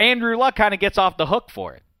again, Andrew Luck kind of gets off the hook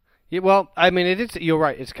for it. Yeah, well, I mean, you're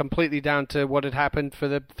right. It's completely down to what had happened for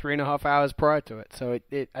the 3.5 hours prior to it. So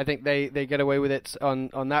I think they get away with it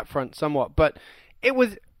on that front somewhat. But it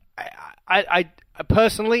was, I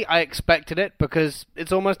personally, I expected it because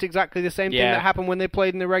it's almost exactly the same thing that happened when they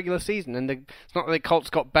played in the regular season. And it's not that the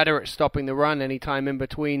Colts got better at stopping the run any time in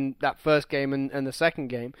between that first game and the second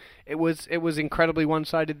game. It was incredibly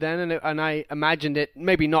one-sided then, and I imagined it,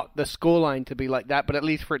 maybe not the scoreline to be like that, but at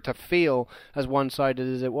least for it to feel as one-sided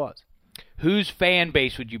as it was. Whose fan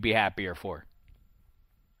base would you be happier for?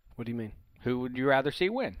 What do you mean? Who would you rather see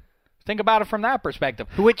win? Think about it from that perspective.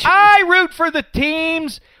 I root for the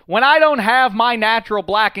teams when I don't have my natural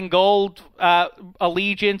black and gold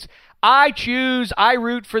allegiance. I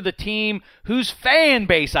root for the team whose fan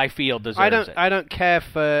base I feel deserves it. I don't care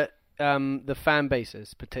for the fan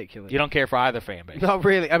bases particularly. You don't care for either fan base? Not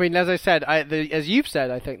really. I mean, as I said, as you've said,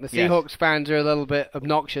 I think the Seahawks fans are a little bit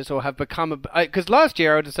obnoxious or have become because last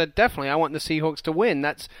year I would have said definitely I want the Seahawks to win.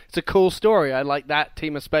 It's a cool story. I like that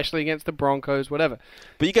team, especially against the Broncos, whatever.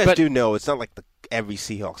 But you guys do know it's not like every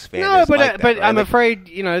Seahawks fan. No, is like that, right? I'm afraid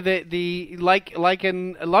the like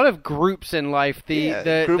in a lot of groups in life,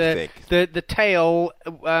 the tail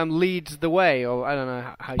leads the way, or I don't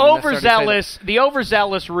know how you overzealous. The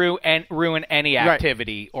overzealous ruin any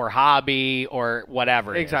activity or hobby or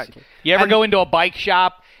whatever. Exactly. You ever go into a bike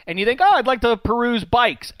shop and you think, oh, I'd like to peruse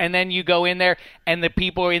bikes, and then you go in there and the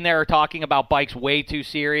people in there are talking about bikes way too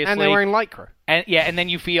seriously, and they're wearing Lycra. And then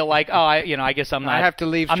you feel like, oh, I guess I'm not. I have to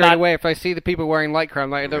leave straight away if I see the people wearing Lycra. I'm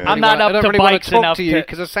like, I I'm not up to bikes enough to you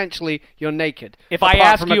because essentially you're naked. If I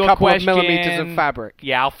ask you a couple question, of millimeters of fabric,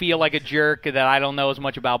 I'll feel like a jerk that I don't know as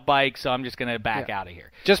much about bikes, so I'm just going to back out of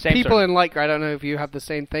here. Just same people in Lycra. I don't know if you have the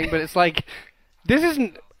same thing, but it's like this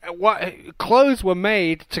isn't. What clothes were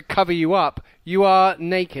made to cover you up. You are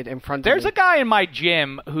naked in front of me. There's a guy in my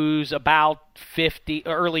gym who's about 50,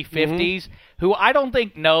 early 50s, who I don't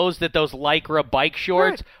think knows that those Lycra bike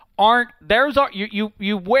shorts aren't.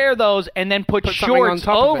 You wear those and then put shorts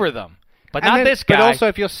over them. But not this guy. But also,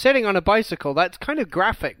 if you're sitting on a bicycle, that's kind of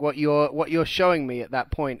graphic. What you're showing me at that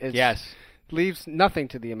point is leaves nothing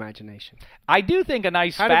to the imagination. I do think a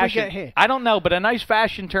nice fashion. How did we get here? I don't know, but a nice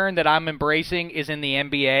fashion turn that I'm embracing is in the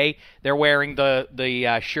NBA. They're wearing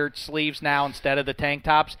the shirt sleeves now instead of the tank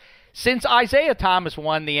tops. Since Isaiah Thomas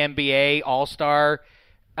won the NBA All-Star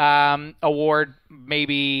award,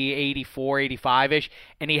 maybe 84, 85-ish,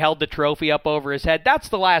 and he held the trophy up over his head, that's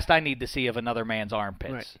the last I need to see of another man's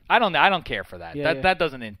armpits. Right. I don't care for that. That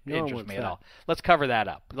doesn't interest me at all. Let's cover that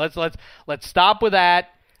up. Let's stop with that.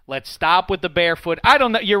 Let's stop with the barefoot. I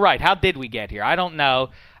don't know. You're right. How did we get here? I don't know.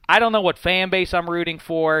 I don't know what fan base I'm rooting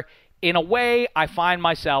for. In a way, I find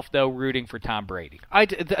myself, though, rooting for Tom Brady.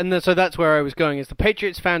 So that's where I was going. Is the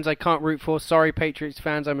Patriots fans I can't root for. Sorry, Patriots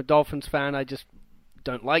fans. I'm a Dolphins fan.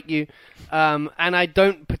 don't like you. And I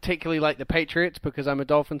don't particularly like the Patriots because I'm a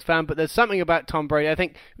Dolphins fan, but there's something about Tom Brady. I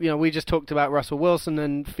think, we just talked about Russell Wilson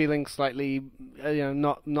and feeling slightly,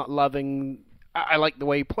 not loving. I like the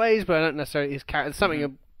way he plays, but I don't necessarily his character.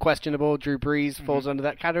 Something questionable. Drew Brees falls under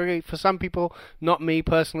that category. For some people, not me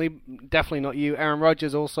personally, definitely not you. Aaron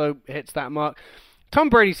Rodgers also hits that mark. Tom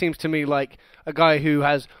Brady seems to me like a guy who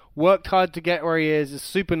has worked hard to get where he is a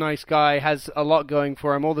super nice guy, has a lot going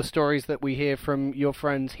for him. All the stories that we hear from your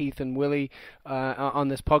friends Heath and Willie on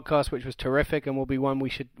this podcast, which was terrific and will be one we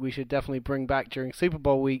should definitely bring back during Super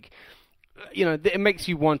Bowl week. It makes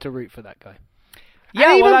you want to root for that guy.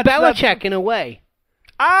 Yeah, and even well, Belichick in a way.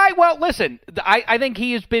 Listen, I think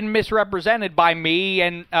he has been misrepresented by me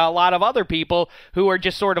and a lot of other people who are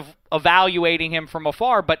just sort of evaluating him from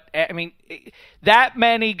afar. But, I mean, that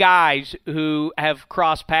many guys who have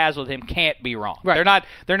crossed paths with him can't be wrong. Right.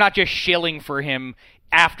 They're not just shilling for him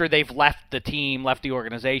after they've left the team, left the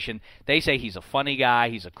organization. They say he's a funny guy,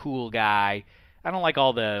 he's a cool guy. I don't like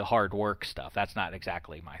all the hard work stuff. That's not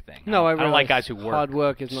exactly my thing. No, I don't like guys who work. Hard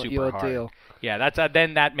work is not super your hard. deal. Yeah,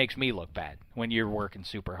 then that makes me look bad when you're working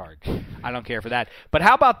super hard. I don't care for that. But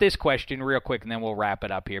how about this question, real quick, and then we'll wrap it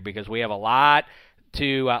up here because we have a lot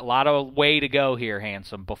of way to go here,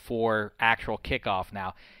 Handsome, before actual kickoff.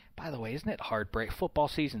 Now, by the way, isn't it heartbreak? Football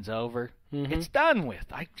season's over. Mm-hmm. It's done with.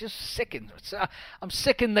 I'm sick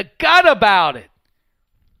in the gut about it.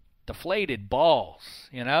 Deflated balls,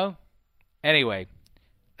 Anyway,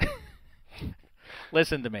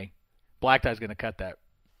 listen to me. Black Tie's going to cut that.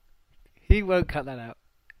 He won't cut that out.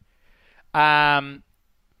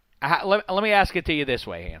 Let me ask it to you this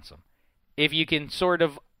way, Handsome. If you can sort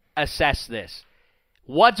of assess this.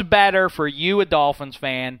 What's better for you, a Dolphins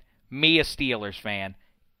fan, me, a Steelers fan,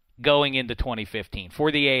 going into 2015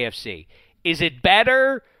 for the AFC? Is it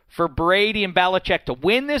better for Brady and Belichick to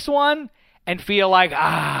win this one and feel like,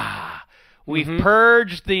 we've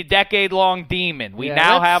purged the decade-long demon. We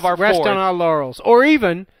now have our rest fourth. on our laurels. Or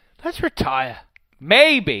even, let's retire.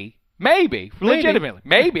 Maybe. Legitimately.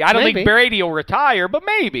 Maybe. I don't think Brady will retire, but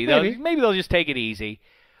maybe. They'll just take it easy.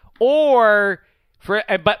 Or,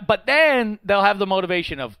 but then they'll have the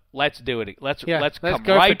motivation of, let's do it. Let's come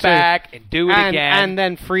right back and do it again. And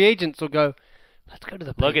then free agents will go, let's go to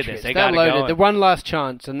the Patriots. Look at this. They got loaded. The one last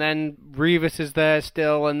chance. And then Revis is there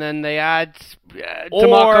still. And then they add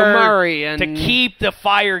DeMarco Murray. And to keep the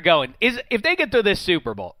fire going. If they get to this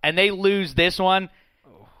Super Bowl and they lose this one,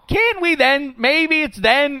 can we then, maybe it's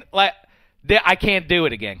then, like, I can't do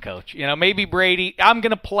it again, Coach. Maybe Brady, I'm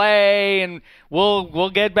going to play and we'll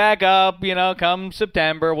get back up, come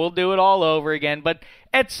September. We'll do it all over again. But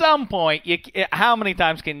at some point, how many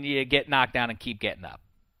times can you get knocked down and keep getting up?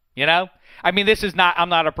 I mean, I'm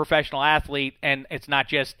not a professional athlete, and it's not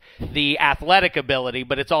just the athletic ability,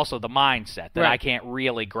 but it's also the mindset that I can't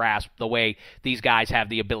really grasp the way these guys have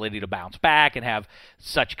the ability to bounce back and have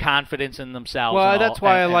such confidence in themselves. Well, that's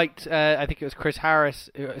why I liked, I think it was Chris Harris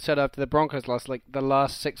who said after the Broncos lost, the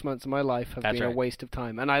last 6 months of my life have been a waste of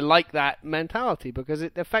time. And I like that mentality because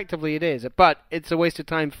it is. But it's a waste of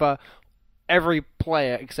time for every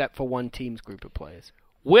player except for one team's group of players.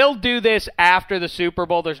 We'll do this after the Super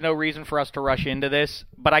Bowl. There's no reason for us to rush into this,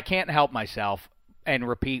 but I can't help myself and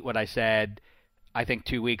repeat what I said, I think,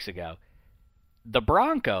 2 weeks ago. The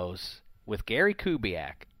Broncos with Gary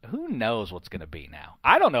Kubiak, who knows what's going to be now?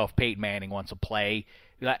 I don't know if Peyton Manning wants to play.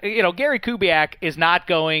 Gary Kubiak is not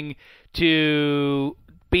going to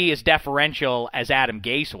be as deferential as Adam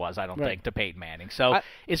Gase was, I don't think, to Peyton Manning. So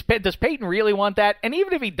does Peyton really want that? And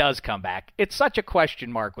even if he does come back, it's such a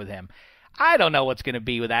question mark with him. I don't know what's going to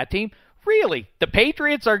be with that team. Really, the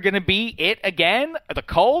Patriots are going to be it again. The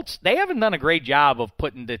Colts, they haven't done a great job of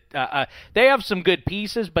putting they have some good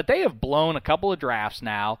pieces, but they have blown a couple of drafts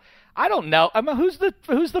now. I don't know. I mean, who's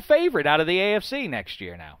the favorite out of the AFC next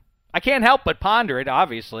year now? I can't help but ponder it.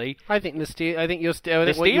 Obviously, I think what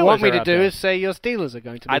you want me to do is say your Steelers are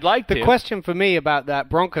going to be. I'd like to. The question for me about that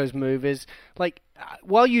Broncos move is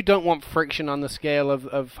while you don't want friction on the scale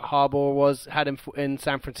of Harbaugh had in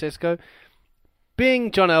San Francisco,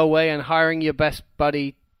 being John Elway and hiring your best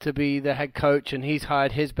buddy to be the head coach, and he's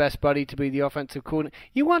hired his best buddy to be the offensive coordinator,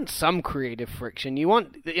 you want some creative friction. You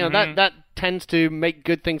want that tends to make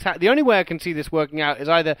good things happen. The only way I can see this working out is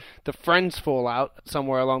either the friends fall out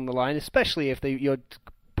somewhere along the line, especially if your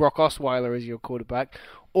Brock Osweiler is your quarterback,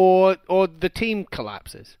 or the team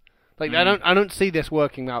collapses. I don't see this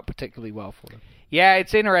working out particularly well for them. Yeah,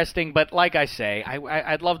 it's interesting, but like I say,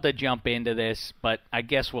 I'd love to jump into this, but I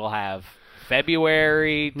guess we'll have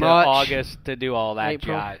February to March, August to do all that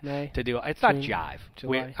April, jive. May, It's not jive.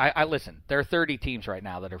 July. I listen. There are 30 teams right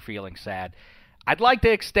now that are feeling sad. I'd like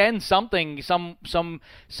to extend something, some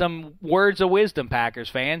words of wisdom, Packers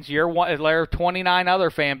fans. There are 29 other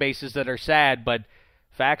fan bases that are sad, but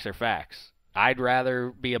facts are facts. I'd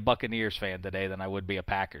rather be a Buccaneers fan today than I would be a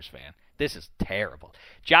Packers fan. This is terrible.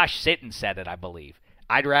 Josh Sitton said it, I believe.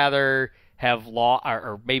 I'd rather have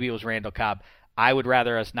or maybe it was Randall Cobb. I would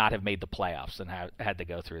rather us not have made the playoffs than had to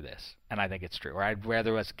go through this. And I think it's true. Or I'd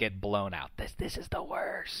rather us get blown out. This is the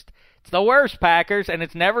worst. It's the worst, Packers, and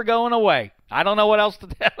it's never going away. I don't know what else to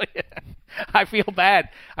tell you. I feel bad.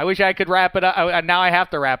 I wish I could wrap it up. Now I have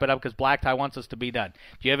to wrap it up because Black Tie wants us to be done.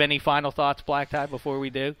 Do you have any final thoughts, Black Tie, before we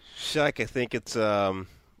do? Shaq, I think it's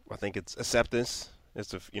acceptance.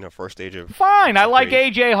 It's the first stage of. Fine, I like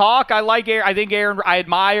AJ Hawk. I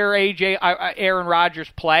admire Aaron Rodgers'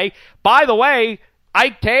 play. By the way,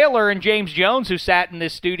 Ike Taylor and James Jones, who sat in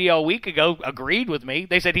this studio a week ago, agreed with me.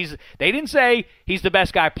 They said they didn't say he's the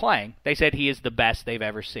best guy playing. They said he is the best they've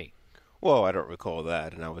ever seen. Well, I don't recall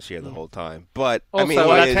that, and I was here the whole time. But also,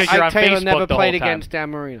 I mean, Ike Taylor never played against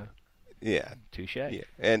Dan Marino. Yeah. Touche. Yeah.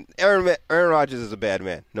 And Aaron Rodgers is a bad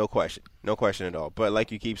man, no question at all. But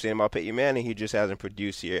like you keep saying about Peyton Manning, he just hasn't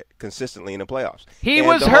produced here consistently in the playoffs. He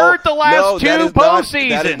was hurt the last two postseasons.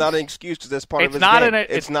 That is not an excuse because that's part of his game.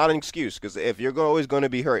 It's not an excuse because if you're always going to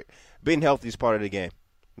be hurt, being healthy is part of the game.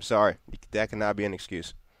 I'm sorry, that cannot be an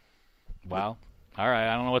excuse. Wow. All right,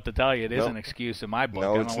 I don't know what to tell you. It is an excuse in my book.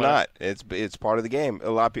 No, it's not. It's part of the game. A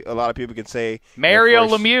lot of people can say Mario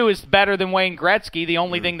Lemieux is better than Wayne Gretzky. The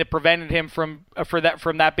only thing that prevented him from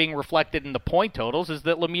that being reflected in the point totals is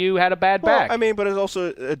that Lemieux had a bad back. I mean, but there's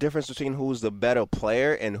also a difference between who's the better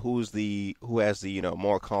player and who has the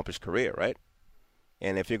more accomplished career, right?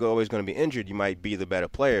 And if you're always going to be injured, you might be the better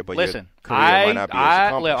player, but listen, your career might not be as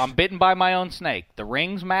accomplished. I'm bitten by my own snake. The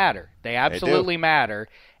rings matter. They absolutely matter.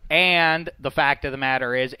 And the fact of the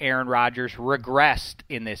matter is Aaron Rodgers regressed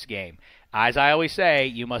in this game. As I always say,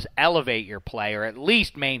 you must elevate your play or at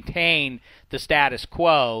least maintain the status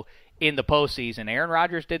quo in the postseason. Aaron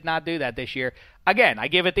Rodgers did not do that this year. Again, I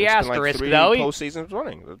give it the asterisk, though. Postseasons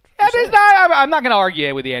running. I'm not going to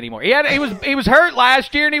argue with you anymore. He was hurt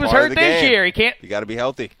last year and he was hurt this year. You got to be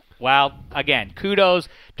healthy. Well, again, kudos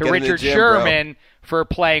to Richard Sherman for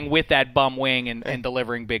playing with that bum wing and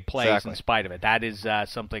delivering big plays in spite of it. That is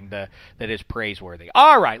something that is praiseworthy.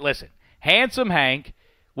 All right, listen. Handsome Hank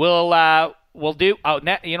we'll do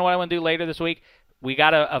you know what I want to do later this week? We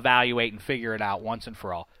got to evaluate and figure it out once and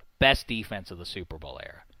for all. Best defense of the Super Bowl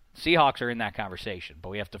era. Seahawks are in that conversation, but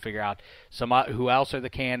we have to figure out who else are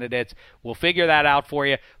the candidates. We'll figure that out for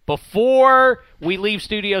you before we leave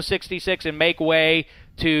Studio 66 and make way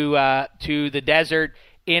to the desert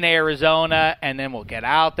in Arizona, and then we'll get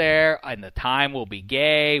out there, and the time will be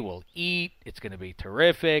gay. We'll eat. It's going to be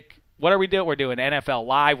terrific. What are we doing? We're doing NFL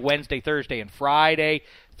Live Wednesday, Thursday, and Friday,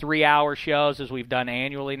 3-hour shows as we've done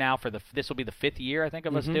annually now. This will be the 5th year, I think,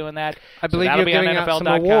 of us doing that. I believe you're giving out some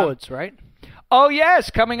awards, right? Oh, yes,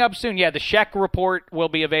 coming up soon. Yeah, the Sheck Report will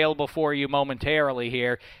be available for you momentarily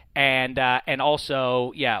here. And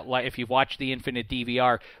also, if you've watched the Infinite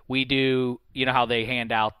DVR, we do, you know how they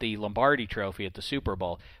hand out the Lombardi Trophy at the Super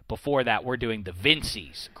Bowl. Before that, we're doing the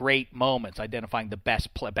Vincies, great moments, identifying the best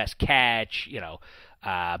catch,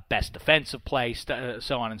 best defensive play,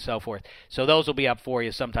 so on and so forth. So those will be up for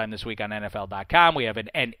you sometime this week on NFL.com. We have an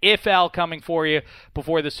IFL coming for you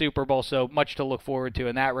before the Super Bowl, so much to look forward to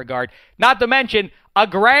in that regard. Not to mention a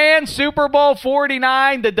grand Super Bowl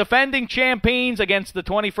 49, the defending champions against the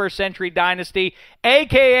 21st Century Dynasty,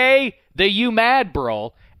 a.k.a. the You Mad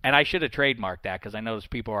Bro. And I should have trademarked that because I noticed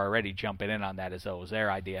people are already jumping in on that as though it was their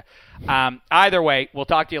idea. Either way, we'll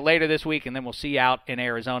talk to you later this week, and then we'll see you out in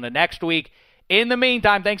Arizona next week. In the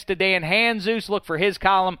meantime, thanks to Dan Hanzus. Look for his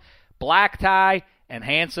column, Black Tie and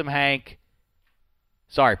Handsome Hank.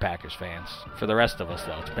 Sorry, Packers fans. For the rest of us,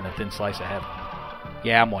 though, it's been a thin slice of heaven.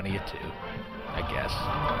 Yeah, I'm one of you, too, I guess.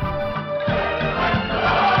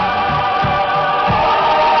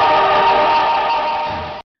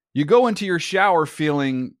 You go into your shower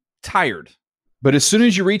feeling tired, but as soon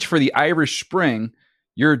as you reach for the Irish Spring,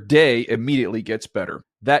 your day immediately gets better.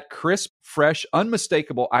 That crisp, fresh,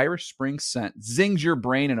 unmistakable Irish Spring scent zings your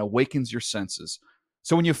brain and awakens your senses.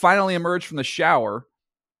 So when you finally emerge from the shower,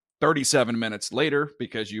 37 minutes later,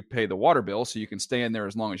 because you pay the water bill so you can stay in there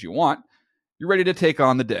as long as you want, you're ready to take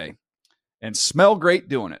on the day. And smell great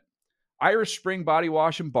doing it. Irish Spring Body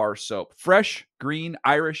Wash and Bar Soap. Fresh, green,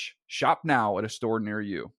 Irish. Shop now at a store near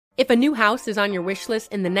you. If a new house is on your wish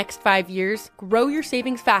list in the next 5 years, grow your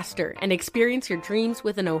savings faster and experience your dreams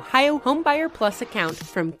with an Ohio Homebuyer Plus account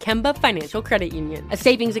from Kemba Financial Credit Union. A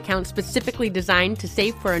savings account specifically designed to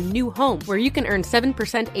save for a new home, where you can earn 7%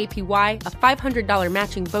 APY, a $500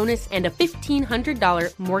 matching bonus, and a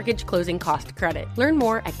 $1,500 mortgage closing cost credit. Learn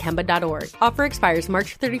more at Kemba.org. Offer expires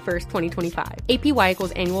March 31st, 2025. APY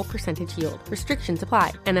equals annual percentage yield. Restrictions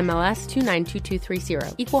apply. NMLS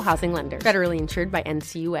 292230. Equal housing lender. Federally insured by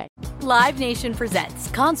NCUA. Live Nation presents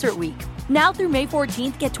Concert Week. Now through May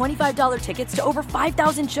 14th, get $25 tickets to over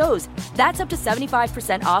 5,000 shows. That's up to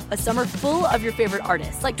 75% off a summer full of your favorite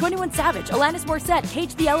artists like 21 Savage, Alanis Morissette,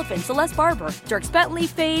 Cage the Elephant, Celeste Barber, Dierks Bentley,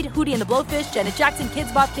 Fade, Hootie and the Blowfish, Janet Jackson,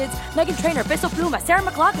 Kids Bop Kids, Meghan Trainor, Peso Pluma, Sarah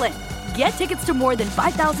McLachlan. Get tickets to more than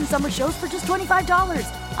 5,000 summer shows for just $25.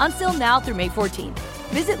 Until now through May 14th.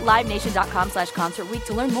 Visit LiveNation.com/Concert Week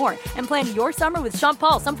to learn more and plan your summer with Sean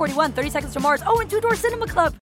Paul, Sum 41, 30 Seconds to Mars, and Two Door Cinema Club.